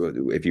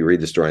people, if you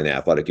read the story in The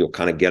Athletic, you'll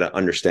kind of get an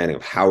understanding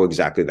of how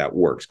exactly that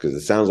works, because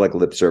it sounds like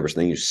lip service,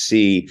 and then you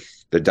see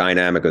the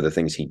dynamic of the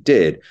things he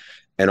did.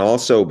 And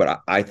also,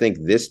 but I think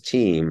this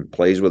team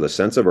plays with a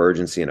sense of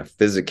urgency and a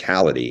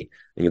physicality,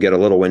 and you get a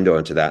little window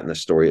into that in the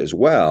story as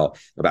well,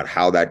 about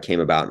how that came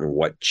about and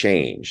what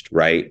changed,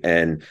 right?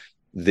 And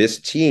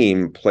this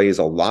team plays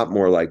a lot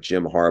more like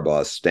Jim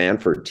Harbaugh's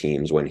Stanford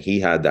teams when he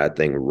had that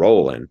thing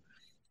rolling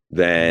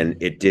than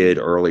it did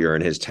earlier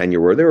in his tenure,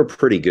 where they were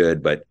pretty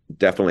good, but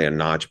definitely a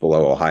notch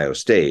below Ohio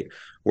State.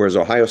 Whereas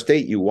Ohio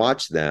State, you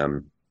watch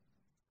them,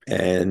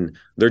 and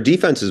their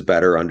defense is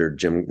better under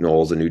Jim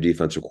Knowles, the new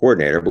defensive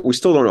coordinator, but we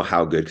still don't know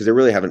how good, because they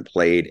really haven't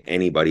played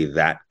anybody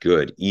that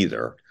good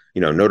either.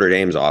 Notre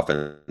Dame's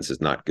offense is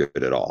not good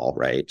at all,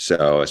 right?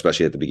 So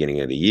especially at the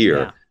beginning of the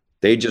year,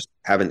 they just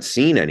haven't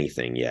seen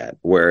anything yet.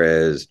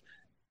 Whereas,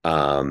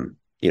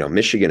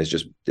 Michigan has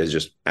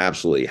just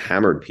absolutely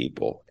hammered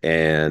people.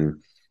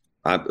 And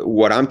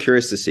what I'm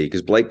curious to see,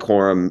 because Blake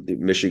Corum,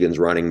 Michigan's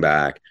running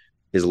back,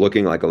 is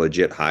looking like a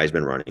legit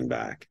Heisman running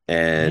back.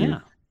 And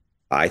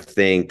I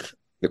think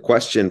the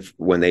question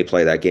when they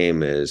play that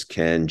game is,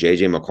 can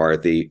J.J.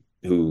 McCarthy,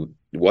 who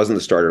wasn't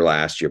the starter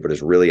last year, but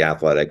is really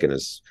athletic and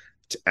is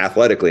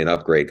athletically an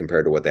upgrade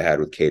compared to what they had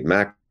with Cade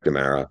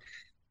McNamara,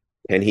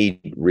 can he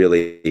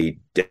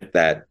really get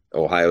that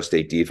Ohio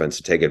State defense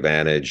to take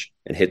advantage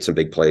and hit some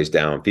big plays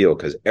downfield?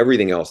 Because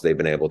everything else they've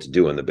been able to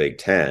do in the Big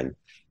Ten.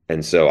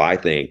 And so I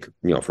think,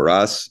 for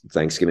us,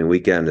 Thanksgiving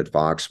weekend at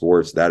Fox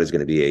Sports, that is going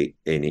to be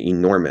an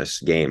enormous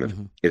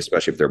game,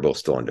 especially if they're both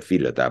still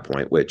undefeated at that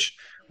point, which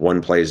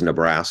one plays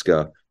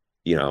Nebraska,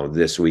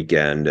 this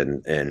weekend,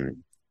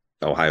 and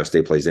Ohio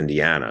State plays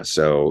Indiana.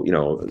 So,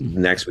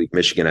 next week,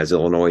 Michigan has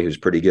Illinois, who's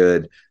pretty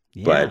good.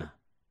 Yeah. But,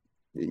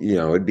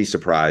 I'd be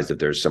surprised if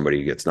there's somebody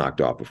who gets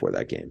knocked off before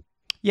that game.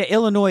 Yeah,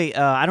 Illinois,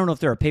 I don't know if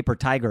they're a paper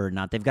tiger or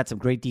not. They've got some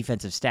great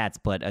defensive stats,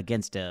 but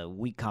against a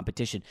weak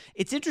competition.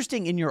 It's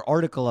interesting in your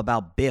article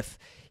about Biff,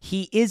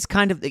 he is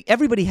kind of,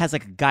 everybody has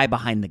like a guy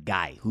behind the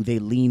guy who they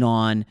lean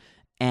on,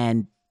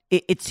 and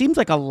it seems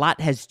like a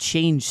lot has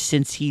changed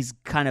since he's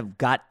kind of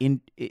got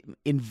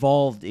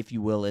involved, if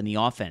you will, in the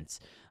offense.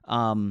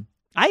 I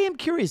am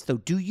curious, though,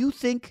 do you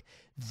think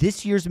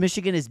this year's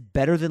Michigan is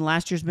better than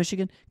last year's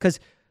Michigan? Because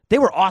they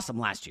were awesome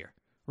last year,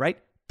 right?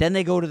 Then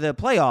they go to the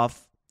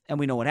playoff, and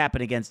we know what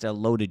happened against a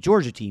loaded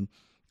Georgia team.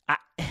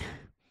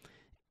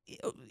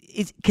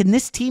 Can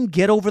this team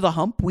get over the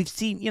hump? We've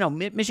seen,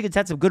 Michigan's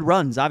had some good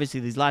runs.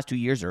 Obviously, these last 2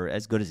 years are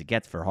as good as it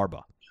gets for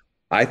Harbaugh.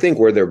 I think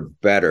where they're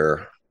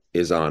better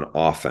is on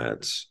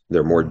offense.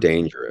 They're more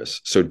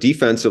dangerous. So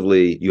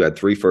defensively, you had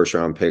 3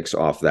 first-round picks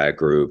off that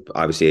group.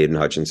 Obviously, Aiden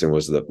Hutchinson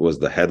was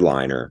the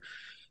headliner.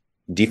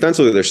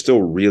 Defensively, they're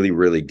still really,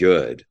 really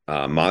good.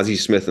 Mozzie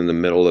Smith in the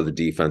middle of the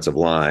defensive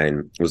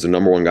line was the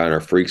number 1 guy on our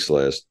freaks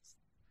list.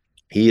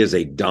 He is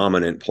a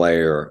dominant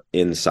player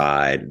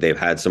inside. They've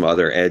had some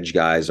other edge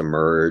guys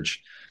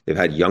emerge. They've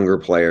had younger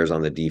players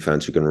on the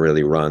defense who can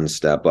really run,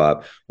 step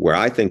up, where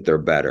I think they're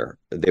better.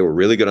 They were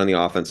really good on the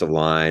offensive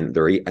line.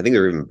 I think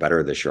they're even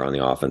better this year on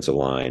the offensive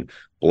line.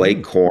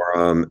 Blake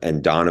Corum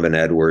and Donovan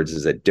Edwards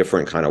is a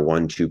different kind of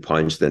 1-2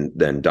 punch than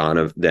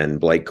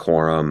Blake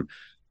Corum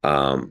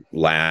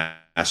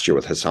last year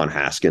with Hassan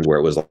Haskins, where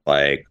it was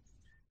like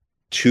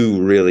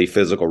 2 really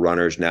physical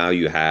runners. Now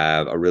you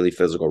have a really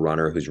physical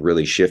runner who's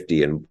really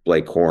shifty in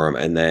Blake Corum,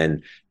 and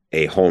then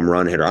a home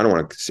run hitter. I don't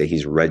want to say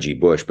he's Reggie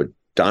Bush, but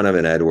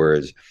Donovan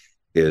Edwards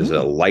is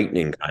a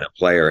lightning kind of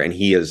player, and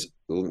he is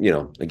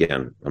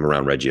again, I'm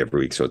around Reggie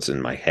every week, so it's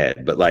in my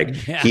head, but like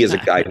he is a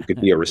guy who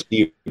could be a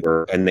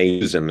receiver, and they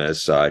use him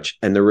as such.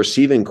 And the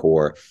receiving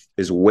core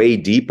is way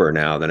deeper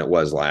now than it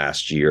was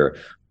last year,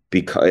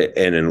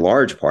 and in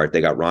large part,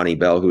 they got Ronnie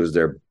Bell, who is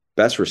their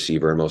best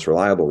receiver and most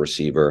reliable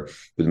receiver,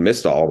 who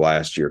missed all of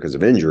last year because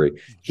of injury.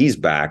 He's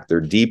back.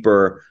 They're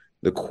deeper.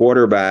 The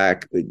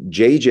quarterback,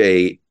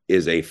 JJ,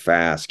 is a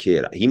fast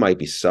kid. He might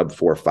be sub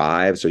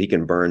 4.5, so he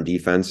can burn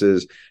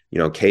defenses.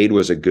 Cade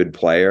was a good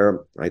player.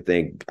 I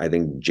think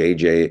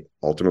JJ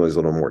ultimately is a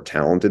little more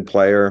talented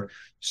player.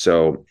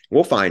 So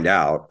we'll find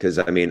out, because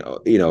they're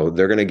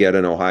going to get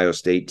an Ohio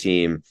State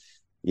team,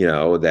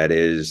 that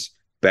is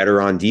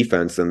better on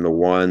defense than the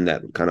one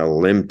that kind of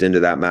limped into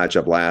that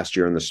matchup last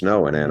year in the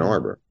snow in Ann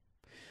Arbor.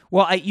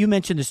 Well, you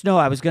mentioned the snow.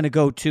 I was going to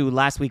go to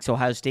last week's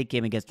Ohio State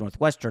game against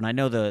Northwestern. I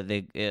know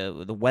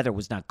the weather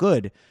was not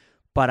good,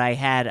 but I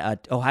had an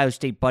Ohio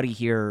State buddy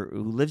here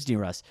who lives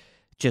near us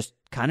just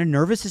kind of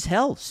nervous as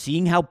hell,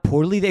 seeing how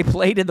poorly they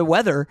played in the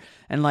weather,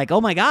 and like,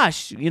 oh my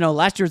gosh,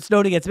 last year it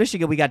snowed against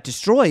Michigan, we got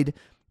destroyed.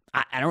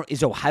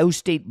 Is Ohio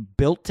State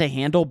built to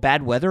handle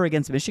bad weather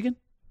against Michigan?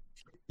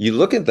 You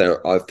look at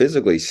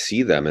physically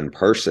see them in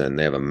person.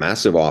 They have a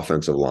massive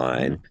offensive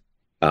line,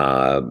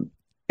 and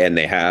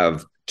they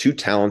have two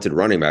talented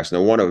running backs.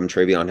 Now, one of them,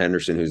 Travion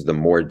Henderson, who's the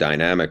more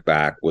dynamic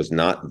back, was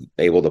not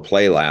able to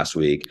play last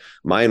week.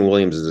 Mayan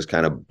Williams is this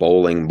kind of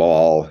bowling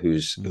ball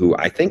who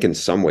I think in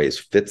some ways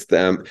fits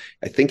them.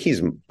 I think I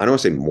don't want to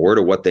say more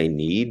to what they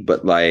need,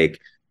 but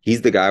like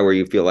he's the guy where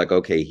you feel like,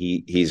 okay,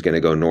 he's going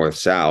to go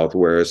north-south,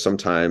 whereas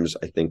sometimes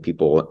I think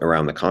people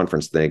around the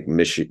conference think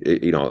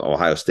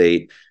Ohio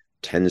State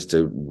tends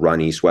to run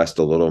east-west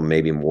a little,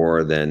 maybe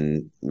more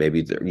than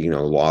maybe,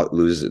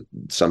 lose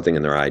something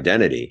in their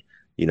identity.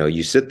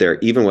 You sit there,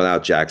 even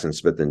without Jackson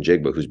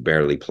Smith-Njigba, who's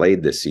barely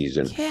played this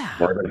season. Yeah.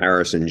 Marvin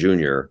Harrison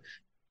Jr.,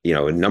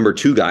 number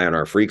 2 guy on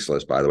our freaks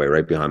list, by the way,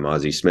 right behind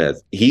Mozzie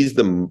Smith. He is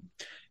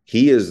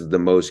the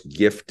most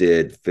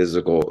gifted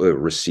physical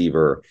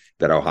receiver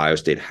that Ohio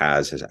State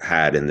has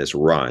had in this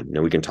run.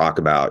 Now, we can talk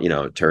about,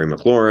 Terry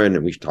McLaurin,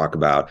 and we can talk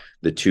about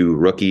the 2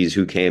 rookies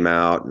who came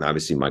out, and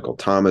obviously Michael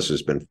Thomas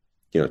has been,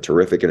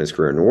 terrific in his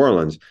career in New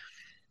Orleans.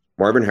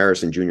 Marvin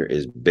Harrison Jr.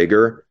 is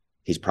bigger.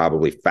 He's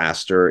probably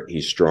faster.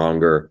 He's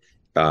stronger.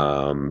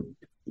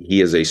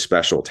 He is a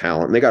special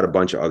talent. And they got a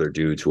bunch of other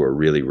dudes who are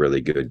really, really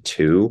good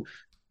too.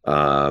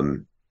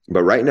 But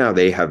right now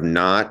we have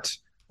not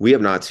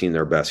seen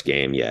their best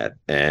game yet.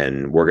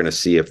 And we're going to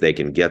see if they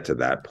can get to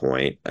that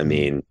point. I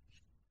mean,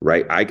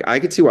 right.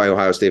 I could see why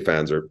Ohio State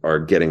fans are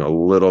getting a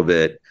little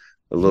bit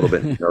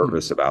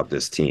nervous about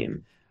this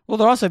team. Well,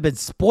 they're also been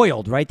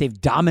spoiled, right?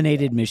 They've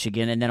dominated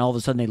Michigan, and then all of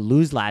a sudden they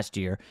lose last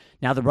year.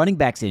 Now the running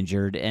back's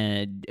injured,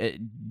 and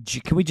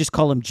can we just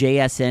call him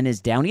JSN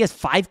is down? He has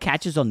 5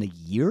 catches on the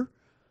year.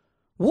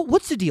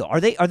 What's the deal? Are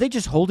they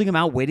just holding him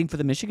out, waiting for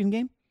the Michigan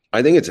game?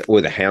 I think it's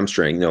with a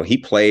hamstring. He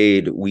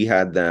played. We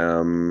had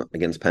them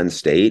against Penn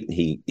State.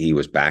 He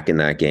was back in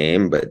that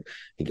game, but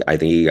I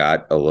think he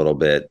got a little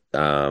bit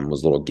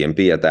was a little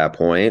gimpy at that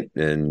point,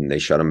 and they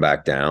shut him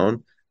back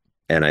down.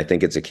 And I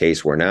think it's a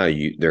case where now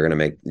they're going to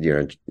make,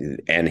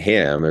 and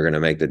they're going to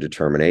make the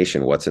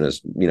determination what's in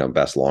his,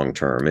 best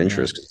long-term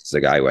interest. Yeah. It's a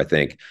guy who I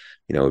think,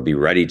 would be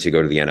ready to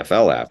go to the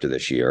NFL after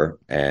this year.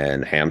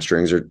 And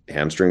hamstrings are,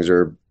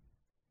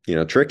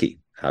 tricky.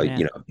 How,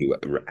 if you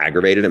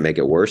aggravate it and make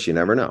it worse, you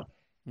never know.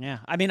 Yeah.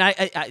 I mean,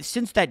 I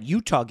since that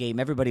Utah game,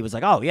 everybody was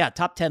like, oh yeah,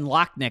 top 10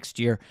 lock next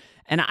year.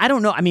 And I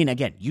don't know. I mean,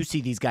 again, you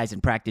see these guys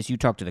in practice, you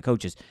talk to the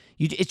coaches.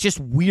 It's just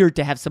weird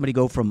to have somebody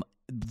go from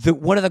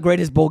one of the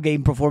greatest bowl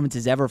game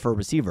performances ever for a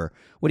receiver.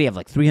 What do you have,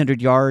 like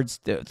 300 yards,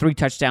 3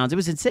 touchdowns? It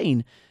was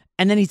insane.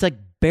 And then he's like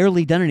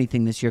barely done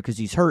anything this year because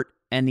he's hurt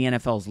and the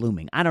NFL's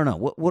looming. I don't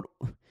know. What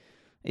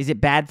is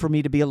it bad for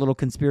me to be a little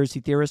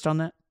conspiracy theorist on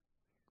that?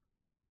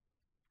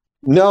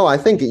 No, I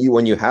think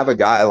when you have a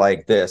guy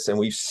like this, and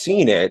we've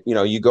seen it,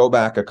 you go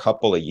back a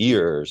couple of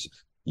years,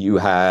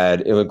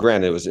 granted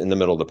it was in the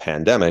middle of the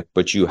pandemic,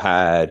 but you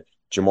had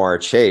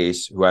Jamar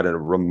Chase, who had a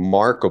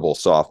remarkable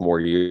sophomore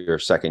year,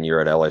 second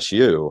year at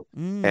LSU,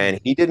 and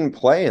he didn't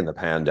play in the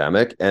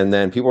pandemic. And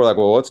then people were like,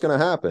 well, what's going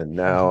to happen?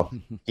 Now,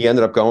 he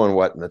ended up going,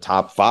 in the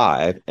top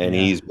 5, and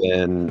he's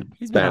been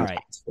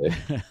fantastic.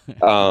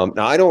 Now,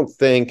 I don't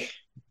think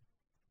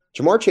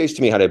Jamar Chase,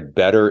 to me, had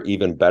a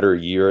even better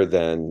year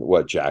than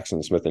what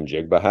Jackson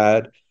Smith-Njigba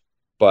had.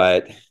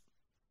 But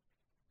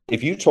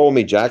if you told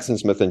me Jackson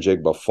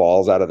Smith-Njigba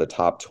falls out of the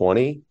top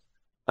 20,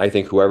 I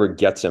think whoever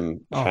gets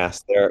him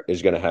past there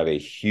is going to have a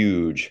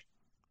huge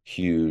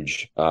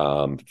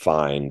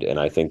find, and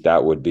I think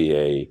that would be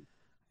a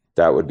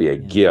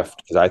gift,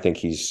 because I think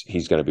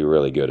he's going to be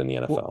really good in the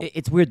NFL. Well,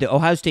 it's weird. The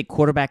Ohio State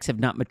quarterbacks have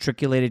not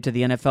matriculated to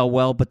the NFL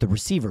well, but the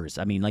receivers,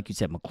 I mean, like you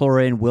said,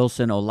 McLaurin,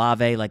 Wilson,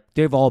 Olave, like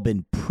they've all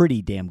been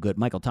pretty damn good.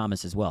 Michael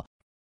Thomas as well.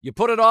 You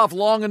put it off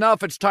long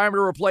enough, it's time to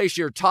replace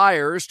your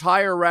tires.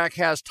 Tire Rack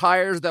has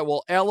tires that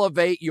will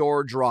elevate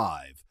your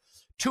drive.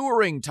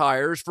 Touring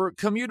tires for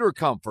commuter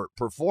comfort,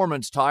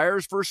 performance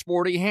tires for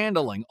sporty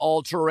handling,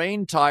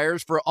 all-terrain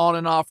tires for on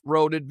and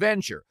off-road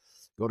adventure.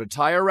 Go to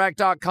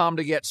TireRack.com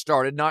to get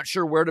started. Not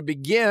sure where to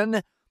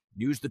begin?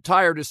 Use the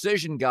Tire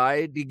Decision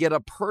Guide to get a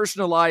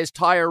personalized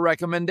tire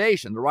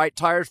recommendation, the right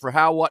tires for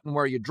how, what, and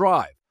where you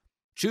drive.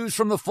 Choose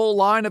from the full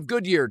line of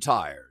Goodyear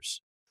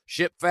tires.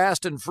 Ship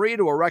fast and free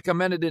to a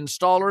recommended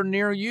installer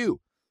near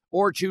you.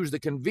 Or choose the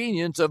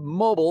convenience of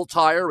mobile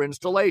tire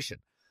installation.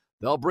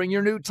 They'll bring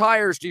your new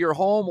tires to your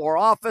home or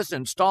office,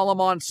 install them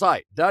on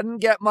site. Doesn't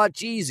get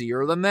much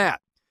easier than that.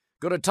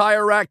 Go to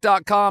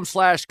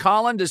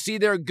TireRack.com/Colin to see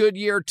their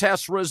Goodyear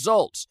test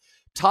results,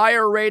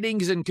 tire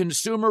ratings, and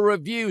consumer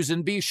reviews,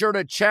 and be sure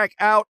to check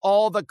out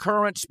all the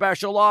current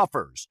special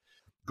offers.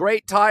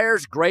 Great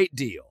tires, great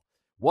deal.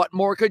 What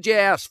more could you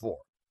ask for?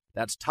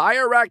 That's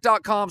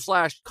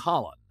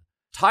TireRack.com/Colin.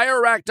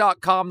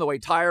 TireRack.com, the way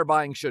tire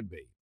buying should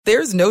be.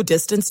 There's no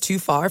distance too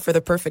far for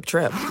the perfect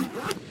trip.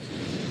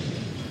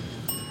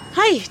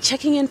 Hi,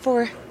 checking in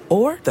for...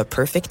 Or the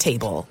perfect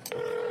table.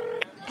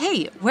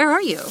 Hey, where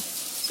are you?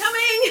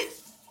 Coming!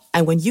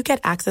 And when you get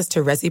access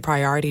to Resi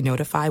Priority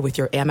Notify with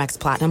your Amex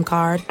Platinum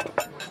card...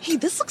 Hey,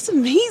 this looks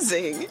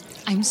amazing.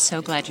 I'm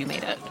so glad you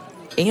made it.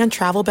 And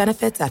travel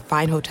benefits at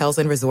fine hotels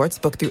and resorts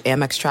booked through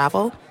Amex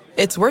Travel,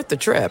 it's worth the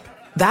trip.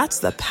 That's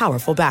the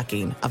powerful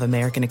backing of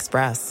American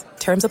Express.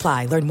 Terms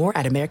apply. Learn more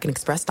at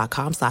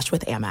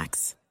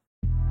americanexpress.com/withAmex.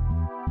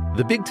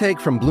 The Big Take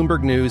from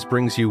Bloomberg News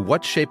brings you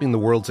what's shaping the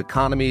world's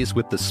economies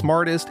with the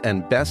smartest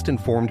and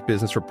best-informed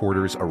business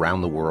reporters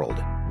around the world.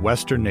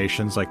 Western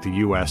nations like the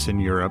U.S.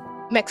 and Europe.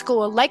 Mexico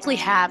will likely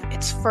have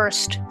its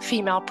first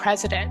female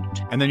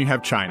president. And then you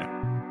have China.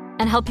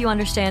 And help you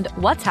understand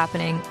what's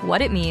happening,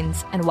 what it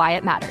means, and why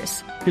it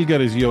matters. He'll get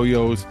his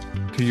yo-yos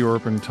to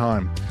Europe in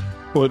time.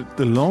 But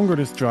the longer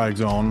this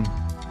drags on,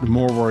 the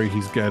more worried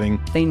he's getting.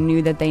 They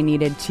knew that they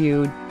needed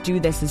to do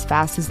this as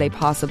fast as they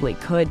possibly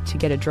could to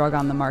get a drug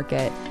on the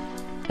market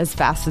as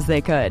fast as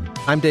they could.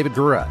 I'm David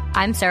Gura.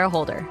 I'm Sarah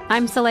Holder.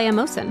 I'm Saleha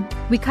Mohsin.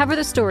 We cover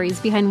the stories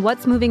behind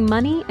what's moving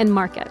money and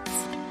markets.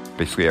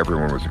 Basically,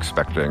 everyone was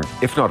expecting,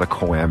 if not a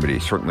calamity,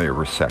 certainly a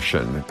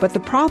recession. But the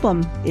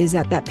problem is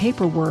that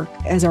paperwork,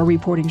 as our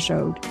reporting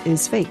showed,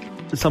 is fake.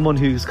 As someone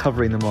who's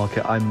covering the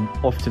market, I'm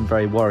often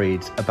very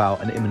worried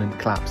about an imminent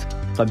collapse.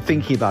 So I'm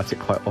thinking about it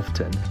quite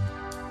often.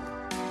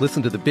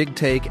 Listen to The Big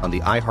Take on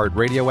the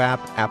iHeartRadio app,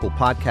 Apple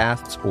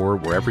Podcasts, or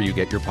wherever you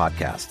get your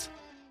podcasts.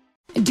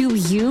 Do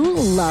you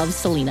love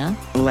Selena?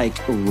 Like,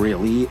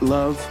 really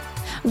love?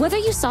 Whether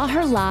you saw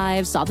her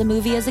live, saw the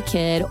movie as a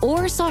kid,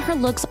 or saw her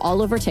looks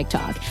all over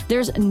TikTok,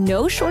 there's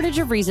no shortage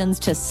of reasons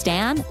to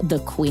stan the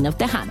Queen of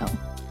Tejano.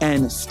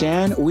 And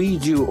Stan, we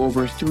do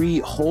over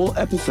 3 whole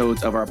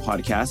episodes of our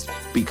podcast,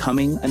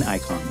 Becoming an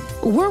Icon.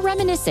 We're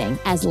reminiscing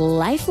as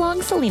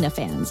lifelong Selena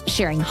fans,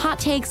 sharing hot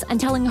takes and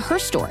telling her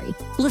story.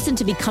 Listen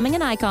to Becoming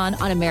an Icon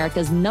on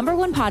America's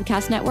 #1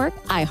 podcast network,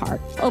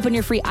 iHeart. Open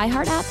your free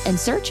iHeart app and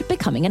search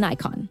Becoming an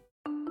Icon.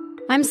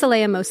 I'm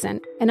Saleha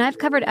Mohsin, and I've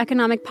covered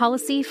economic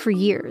policy for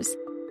years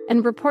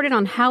and reported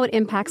on how it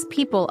impacts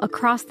people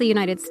across the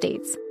United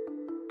States.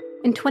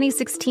 In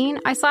 2016,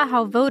 I saw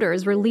how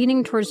voters were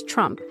leaning towards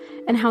Trump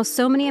and how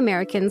so many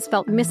Americans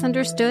felt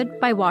misunderstood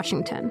by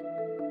Washington.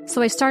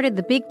 So I started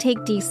The Big Take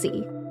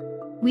DC.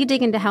 We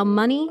dig into how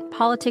money,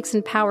 politics,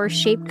 and power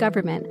shape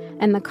government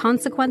and the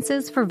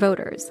consequences for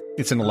voters.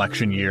 It's an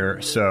election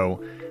year, so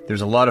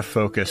there's a lot of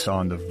focus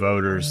on the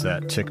voters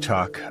that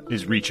TikTok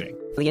is reaching.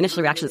 The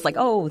initial reaction is like,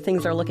 oh,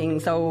 things are looking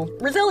so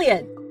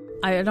resilient.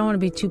 I don't want to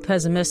be too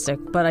pessimistic,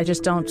 but I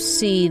just don't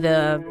see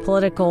the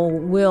political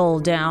will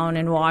down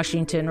in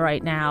Washington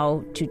right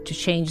now to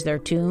change their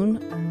tune.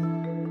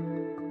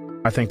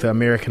 I think the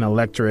American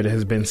electorate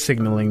has been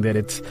signaling that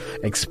it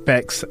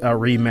expects a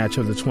rematch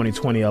of the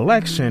 2020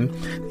 election.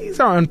 These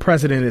are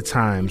unprecedented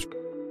times.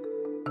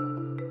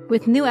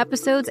 With new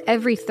episodes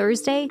every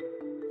Thursday,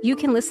 you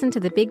can listen to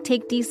The Big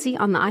Take DC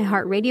on the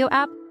iHeartRadio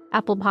app,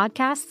 Apple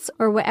Podcasts,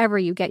 or wherever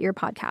you get your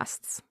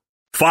podcasts.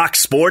 Fox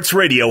Sports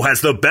Radio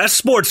has the best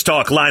sports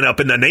talk lineup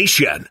in the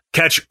nation.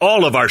 Catch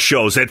all of our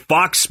shows at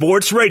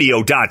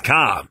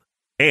foxsportsradio.com.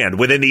 And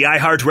within the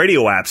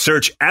iHeartRadio app,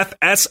 search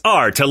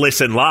FSR to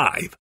listen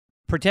live.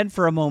 Pretend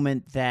for a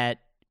moment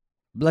that,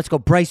 let's go,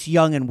 Bryce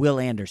Young and Will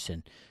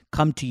Anderson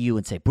come to you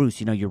and say, Bruce,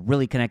 you're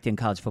really connected in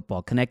college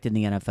football, connected in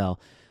the NFL.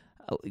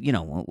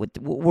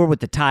 We're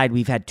with the Tide.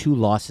 We've had 2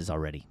 losses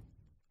already.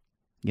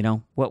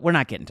 We're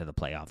not getting to the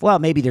playoff. Well,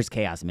 maybe there's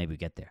chaos and maybe we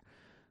get there.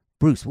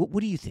 Bruce, what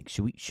do you think?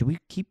 Should we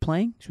keep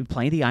playing? Should we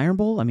play the Iron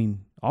Bowl? I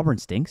mean, Auburn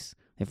stinks.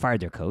 They fired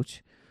their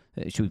coach.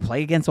 Should we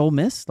play against Ole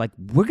Miss?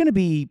 We're going to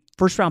be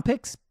first-round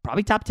picks,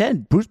 probably top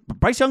 10.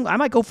 Bryce Young, I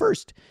might go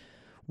first.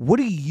 What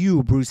do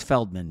you, Bruce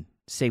Feldman,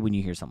 say when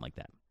you hear something like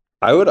that?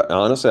 I would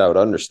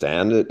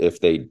understand it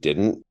if they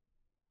didn't.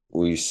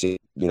 We see,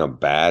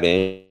 bad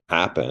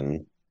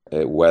happen.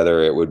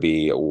 Whether it would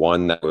be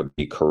one that would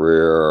be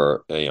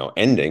career,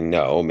 ending,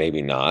 no,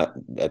 maybe not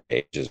at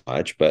age as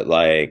much, but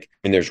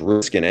there's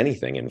risk in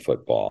anything in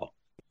football.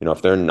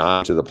 If they're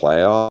not to the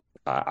playoff,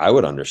 I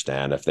would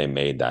understand if they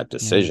made that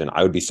decision.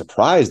 I would be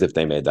surprised if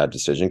they made that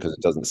decision because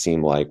it doesn't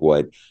seem like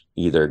what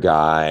either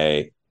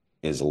guy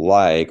is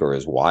like or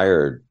is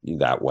wired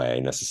that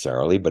way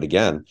necessarily. But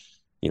again,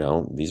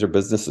 these are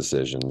business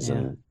decisions,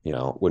 and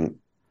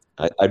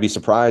I'd be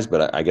surprised,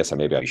 but I guess I'd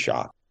be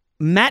shocked.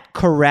 Matt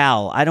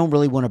Corral, I don't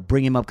really want to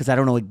bring him up because I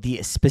don't know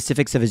the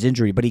specifics of his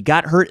injury, but he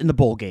got hurt in the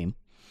bowl game,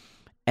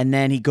 and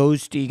then he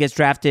gets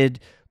drafted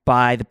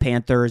by the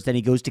Panthers, then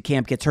he goes to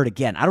camp, gets hurt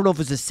again. I don't know if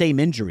it's the same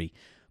injury,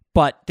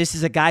 but this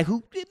is a guy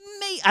who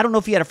I don't know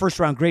if he had a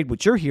first-round grade,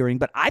 what you're hearing,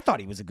 but I thought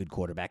he was a good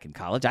quarterback in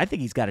college. I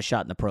think he's got a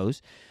shot in the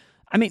pros.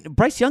 I mean,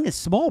 Bryce Young is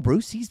small,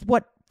 Bruce. He's,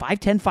 5'10",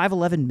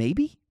 5'11",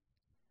 maybe?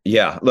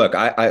 Yeah, look,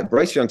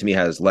 Bryce Young to me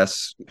has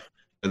less –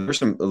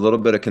 there's a little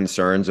bit of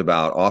concerns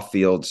about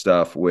off-field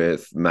stuff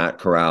with Matt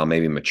Corral,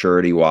 maybe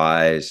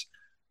maturity-wise.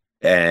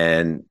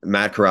 And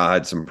Matt Corral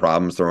had some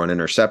problems throwing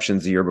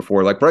interceptions the year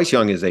before. Like, Bryce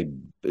Young is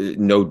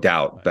no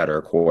doubt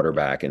better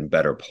quarterback and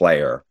better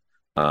player.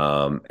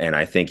 And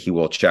I think he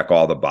will check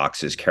all the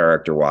boxes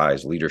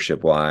character-wise,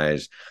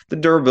 leadership-wise. The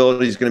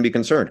durability is going to be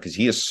concerned because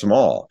he is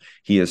small.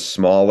 He is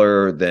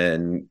smaller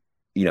than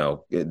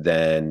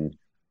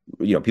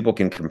people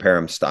can compare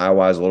him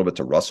style-wise a little bit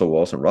to Russell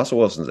Wilson. Russell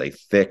Wilson's a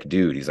thick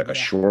dude. He's like a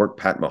short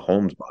Pat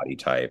Mahomes body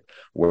type,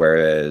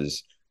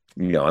 whereas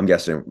I'm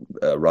guessing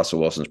Russell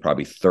Wilson's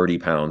probably 30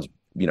 pounds,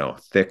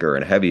 thicker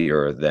and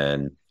heavier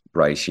than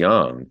Bryce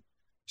Young.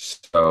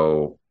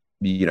 So,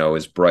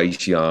 is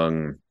Bryce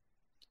Young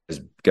is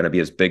going to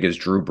be as big as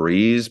Drew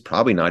Brees?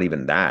 Probably not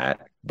even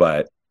that,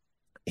 but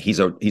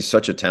he's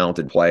such a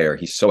talented player.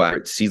 He's so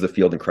accurate, sees the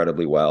field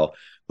incredibly well.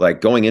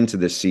 Like, going into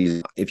this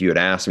season, if you had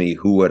asked me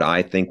who would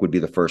I think would be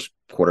the first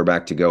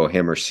quarterback to go,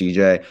 him or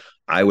CJ,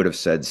 I would have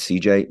said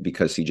CJ,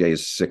 because CJ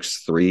is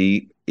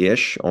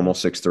 6'3"-ish,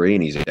 almost 6'3",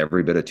 and he's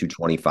every bit of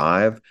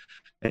 225,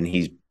 and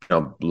he's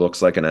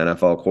looks like an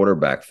NFL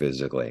quarterback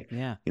physically.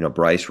 Yeah.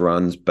 Bryce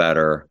runs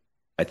better.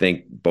 I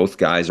think both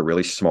guys are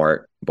really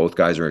smart. Both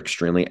guys are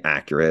extremely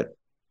accurate.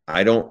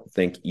 I don't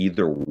think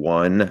either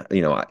one,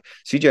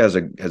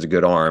 CJ has a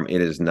good arm.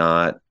 It is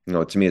not,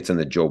 to me, it's in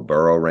the Joe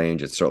Burrow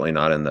range. It's certainly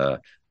not in the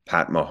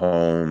Pat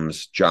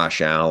Mahomes, Josh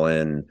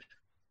Allen,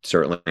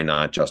 certainly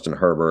not Justin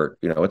Herbert.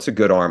 It's a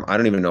good arm. I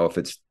don't even know if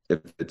it's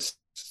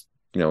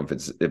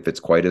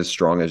quite as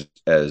strong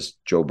as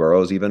Joe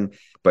Burrow's even,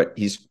 but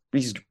he's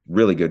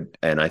really good.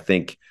 And I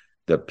think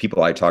the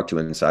people I talk to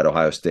inside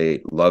Ohio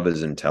State love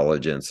his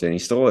intelligence, and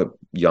he's still a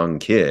young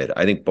kid.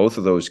 I think both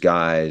of those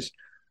guys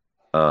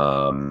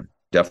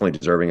definitely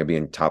deserving of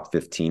being top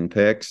 15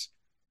 picks.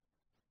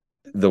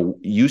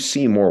 You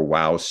see more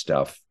wow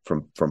stuff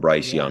from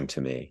Bryce Young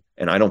to me.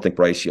 And I don't think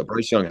Bryce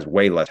Young has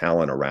way less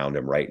talent around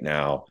him right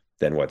now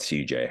than what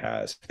CJ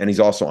has. And he's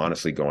also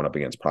honestly going up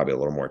against probably a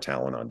little more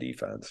talent on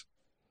defense.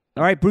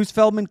 All right, Bruce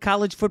Feldman,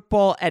 college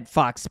football at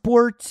Fox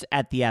Sports,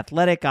 at The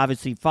Athletic.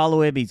 Obviously,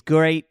 follow him. He's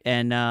great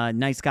and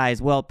nice guy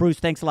as well. Bruce,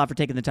 thanks a lot for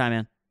taking the time,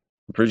 man.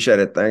 Appreciate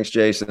it. Thanks,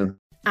 Jason.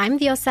 I'm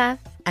Diosa.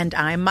 And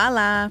I'm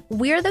Mala.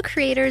 We're the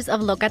creators of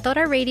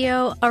Locatora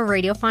Radio, a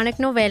radiophonic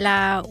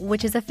novela,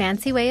 which is a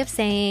fancy way of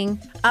saying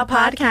a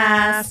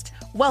podcast.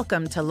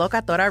 Welcome to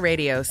Locatora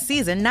Radio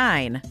Season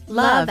 9.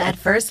 Love at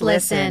First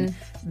Listen.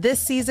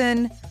 This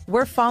season,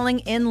 we're falling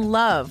in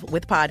love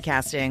with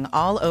podcasting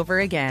all over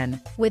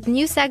again. With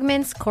new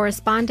segments,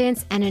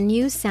 correspondence, and a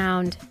new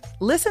sound.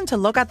 Listen to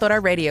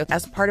Locatora Radio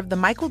as part of the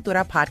My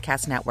Cultura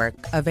Podcast Network.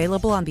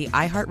 Available on the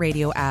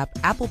iHeartRadio app,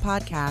 Apple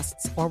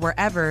Podcasts, or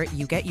wherever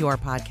you get your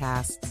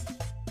podcasts.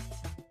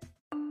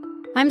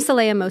 I'm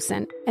Saleha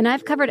Mohsin, and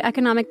I've covered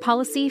economic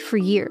policy for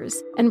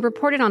years and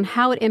reported on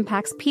how it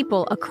impacts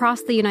people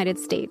across the United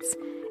States.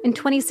 In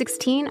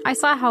 2016, I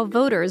saw how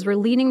voters were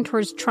leaning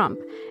towards Trump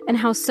and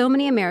how so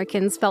many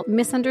Americans felt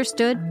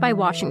misunderstood by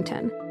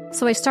Washington.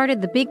 So I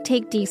started The Big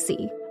Take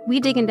DC. We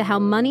dig into how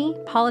money,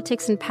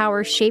 politics, and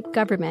power shape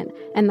government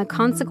and the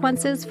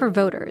consequences for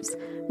voters.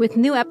 With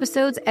new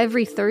episodes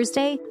every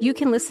Thursday, you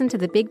can listen to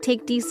The Big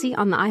Take DC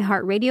on the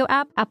iHeartRadio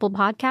app, Apple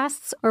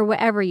Podcasts, or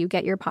wherever you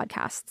get your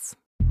podcasts.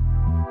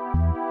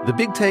 The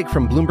Big Take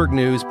from Bloomberg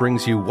News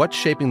brings you what's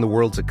shaping the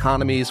world's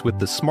economies with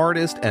the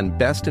smartest and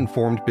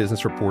best-informed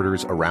business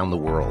reporters around the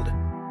world.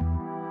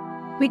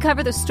 We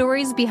cover the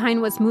stories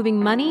behind what's moving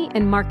money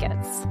and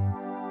markets,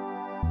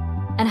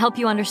 and help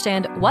you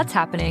understand what's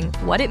happening,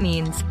 what it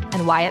means,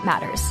 and why it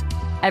matters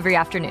every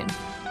afternoon.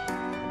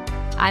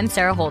 I'm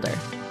Sarah Holder.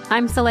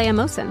 I'm Saleha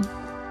Mohsin.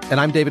 And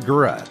I'm David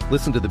Gura.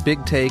 Listen to The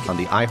Big Take on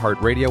the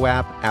iHeartRadio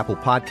app, Apple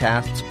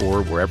Podcasts,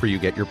 or wherever you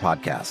get your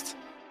podcasts.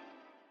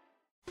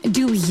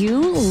 Do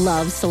you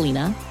love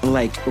Selena?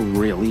 Like,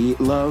 really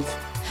love?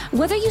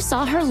 Whether you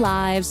saw her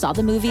live, saw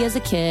the movie as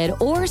a kid,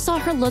 or saw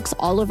her looks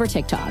all over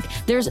TikTok,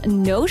 there's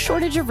no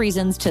shortage of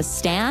reasons to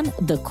stan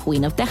the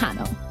Queen of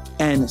Tejano.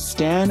 And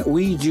Stan,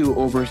 we do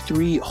over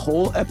 3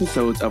 whole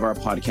episodes of our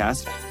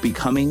podcast,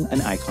 Becoming an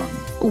Icon.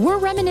 We're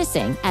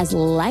reminiscing as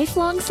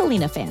lifelong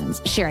Selena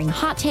fans, sharing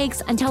hot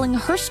takes and telling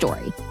her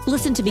story.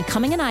 Listen to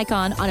Becoming an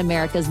Icon on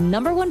America's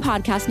 #1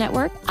 podcast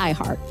network,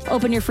 iHeart.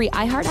 Open your free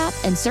iHeart app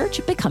and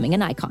search Becoming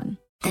an Icon.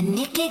 The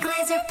Nikki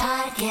Glazer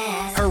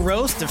Podcast. Her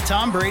roast of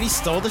Tom Brady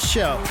stole the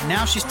show.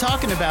 Now she's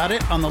talking about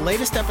it on the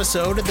latest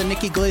episode of the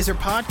Nikki Glazer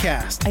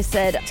Podcast. I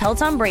said, tell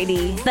Tom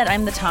Brady that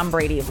I'm the Tom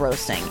Brady of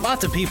roasting.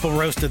 Lots of people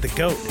roasted the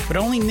GOAT, but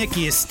only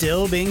Nikki is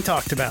still being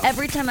talked about.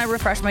 Every time I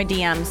refresh my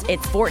DMs,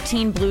 it's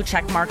 14 blue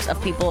check marks of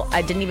people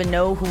I didn't even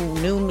know who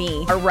knew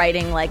me are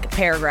writing like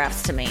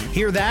paragraphs to me.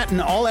 Hear that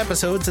in all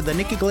episodes of the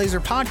Nikki Glazer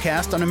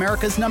Podcast on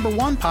America's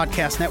 #1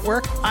 podcast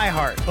network,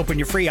 iHeart. Open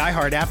your free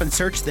iHeart app and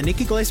search the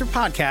Nikki Glazer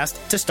Podcast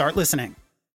to start listening.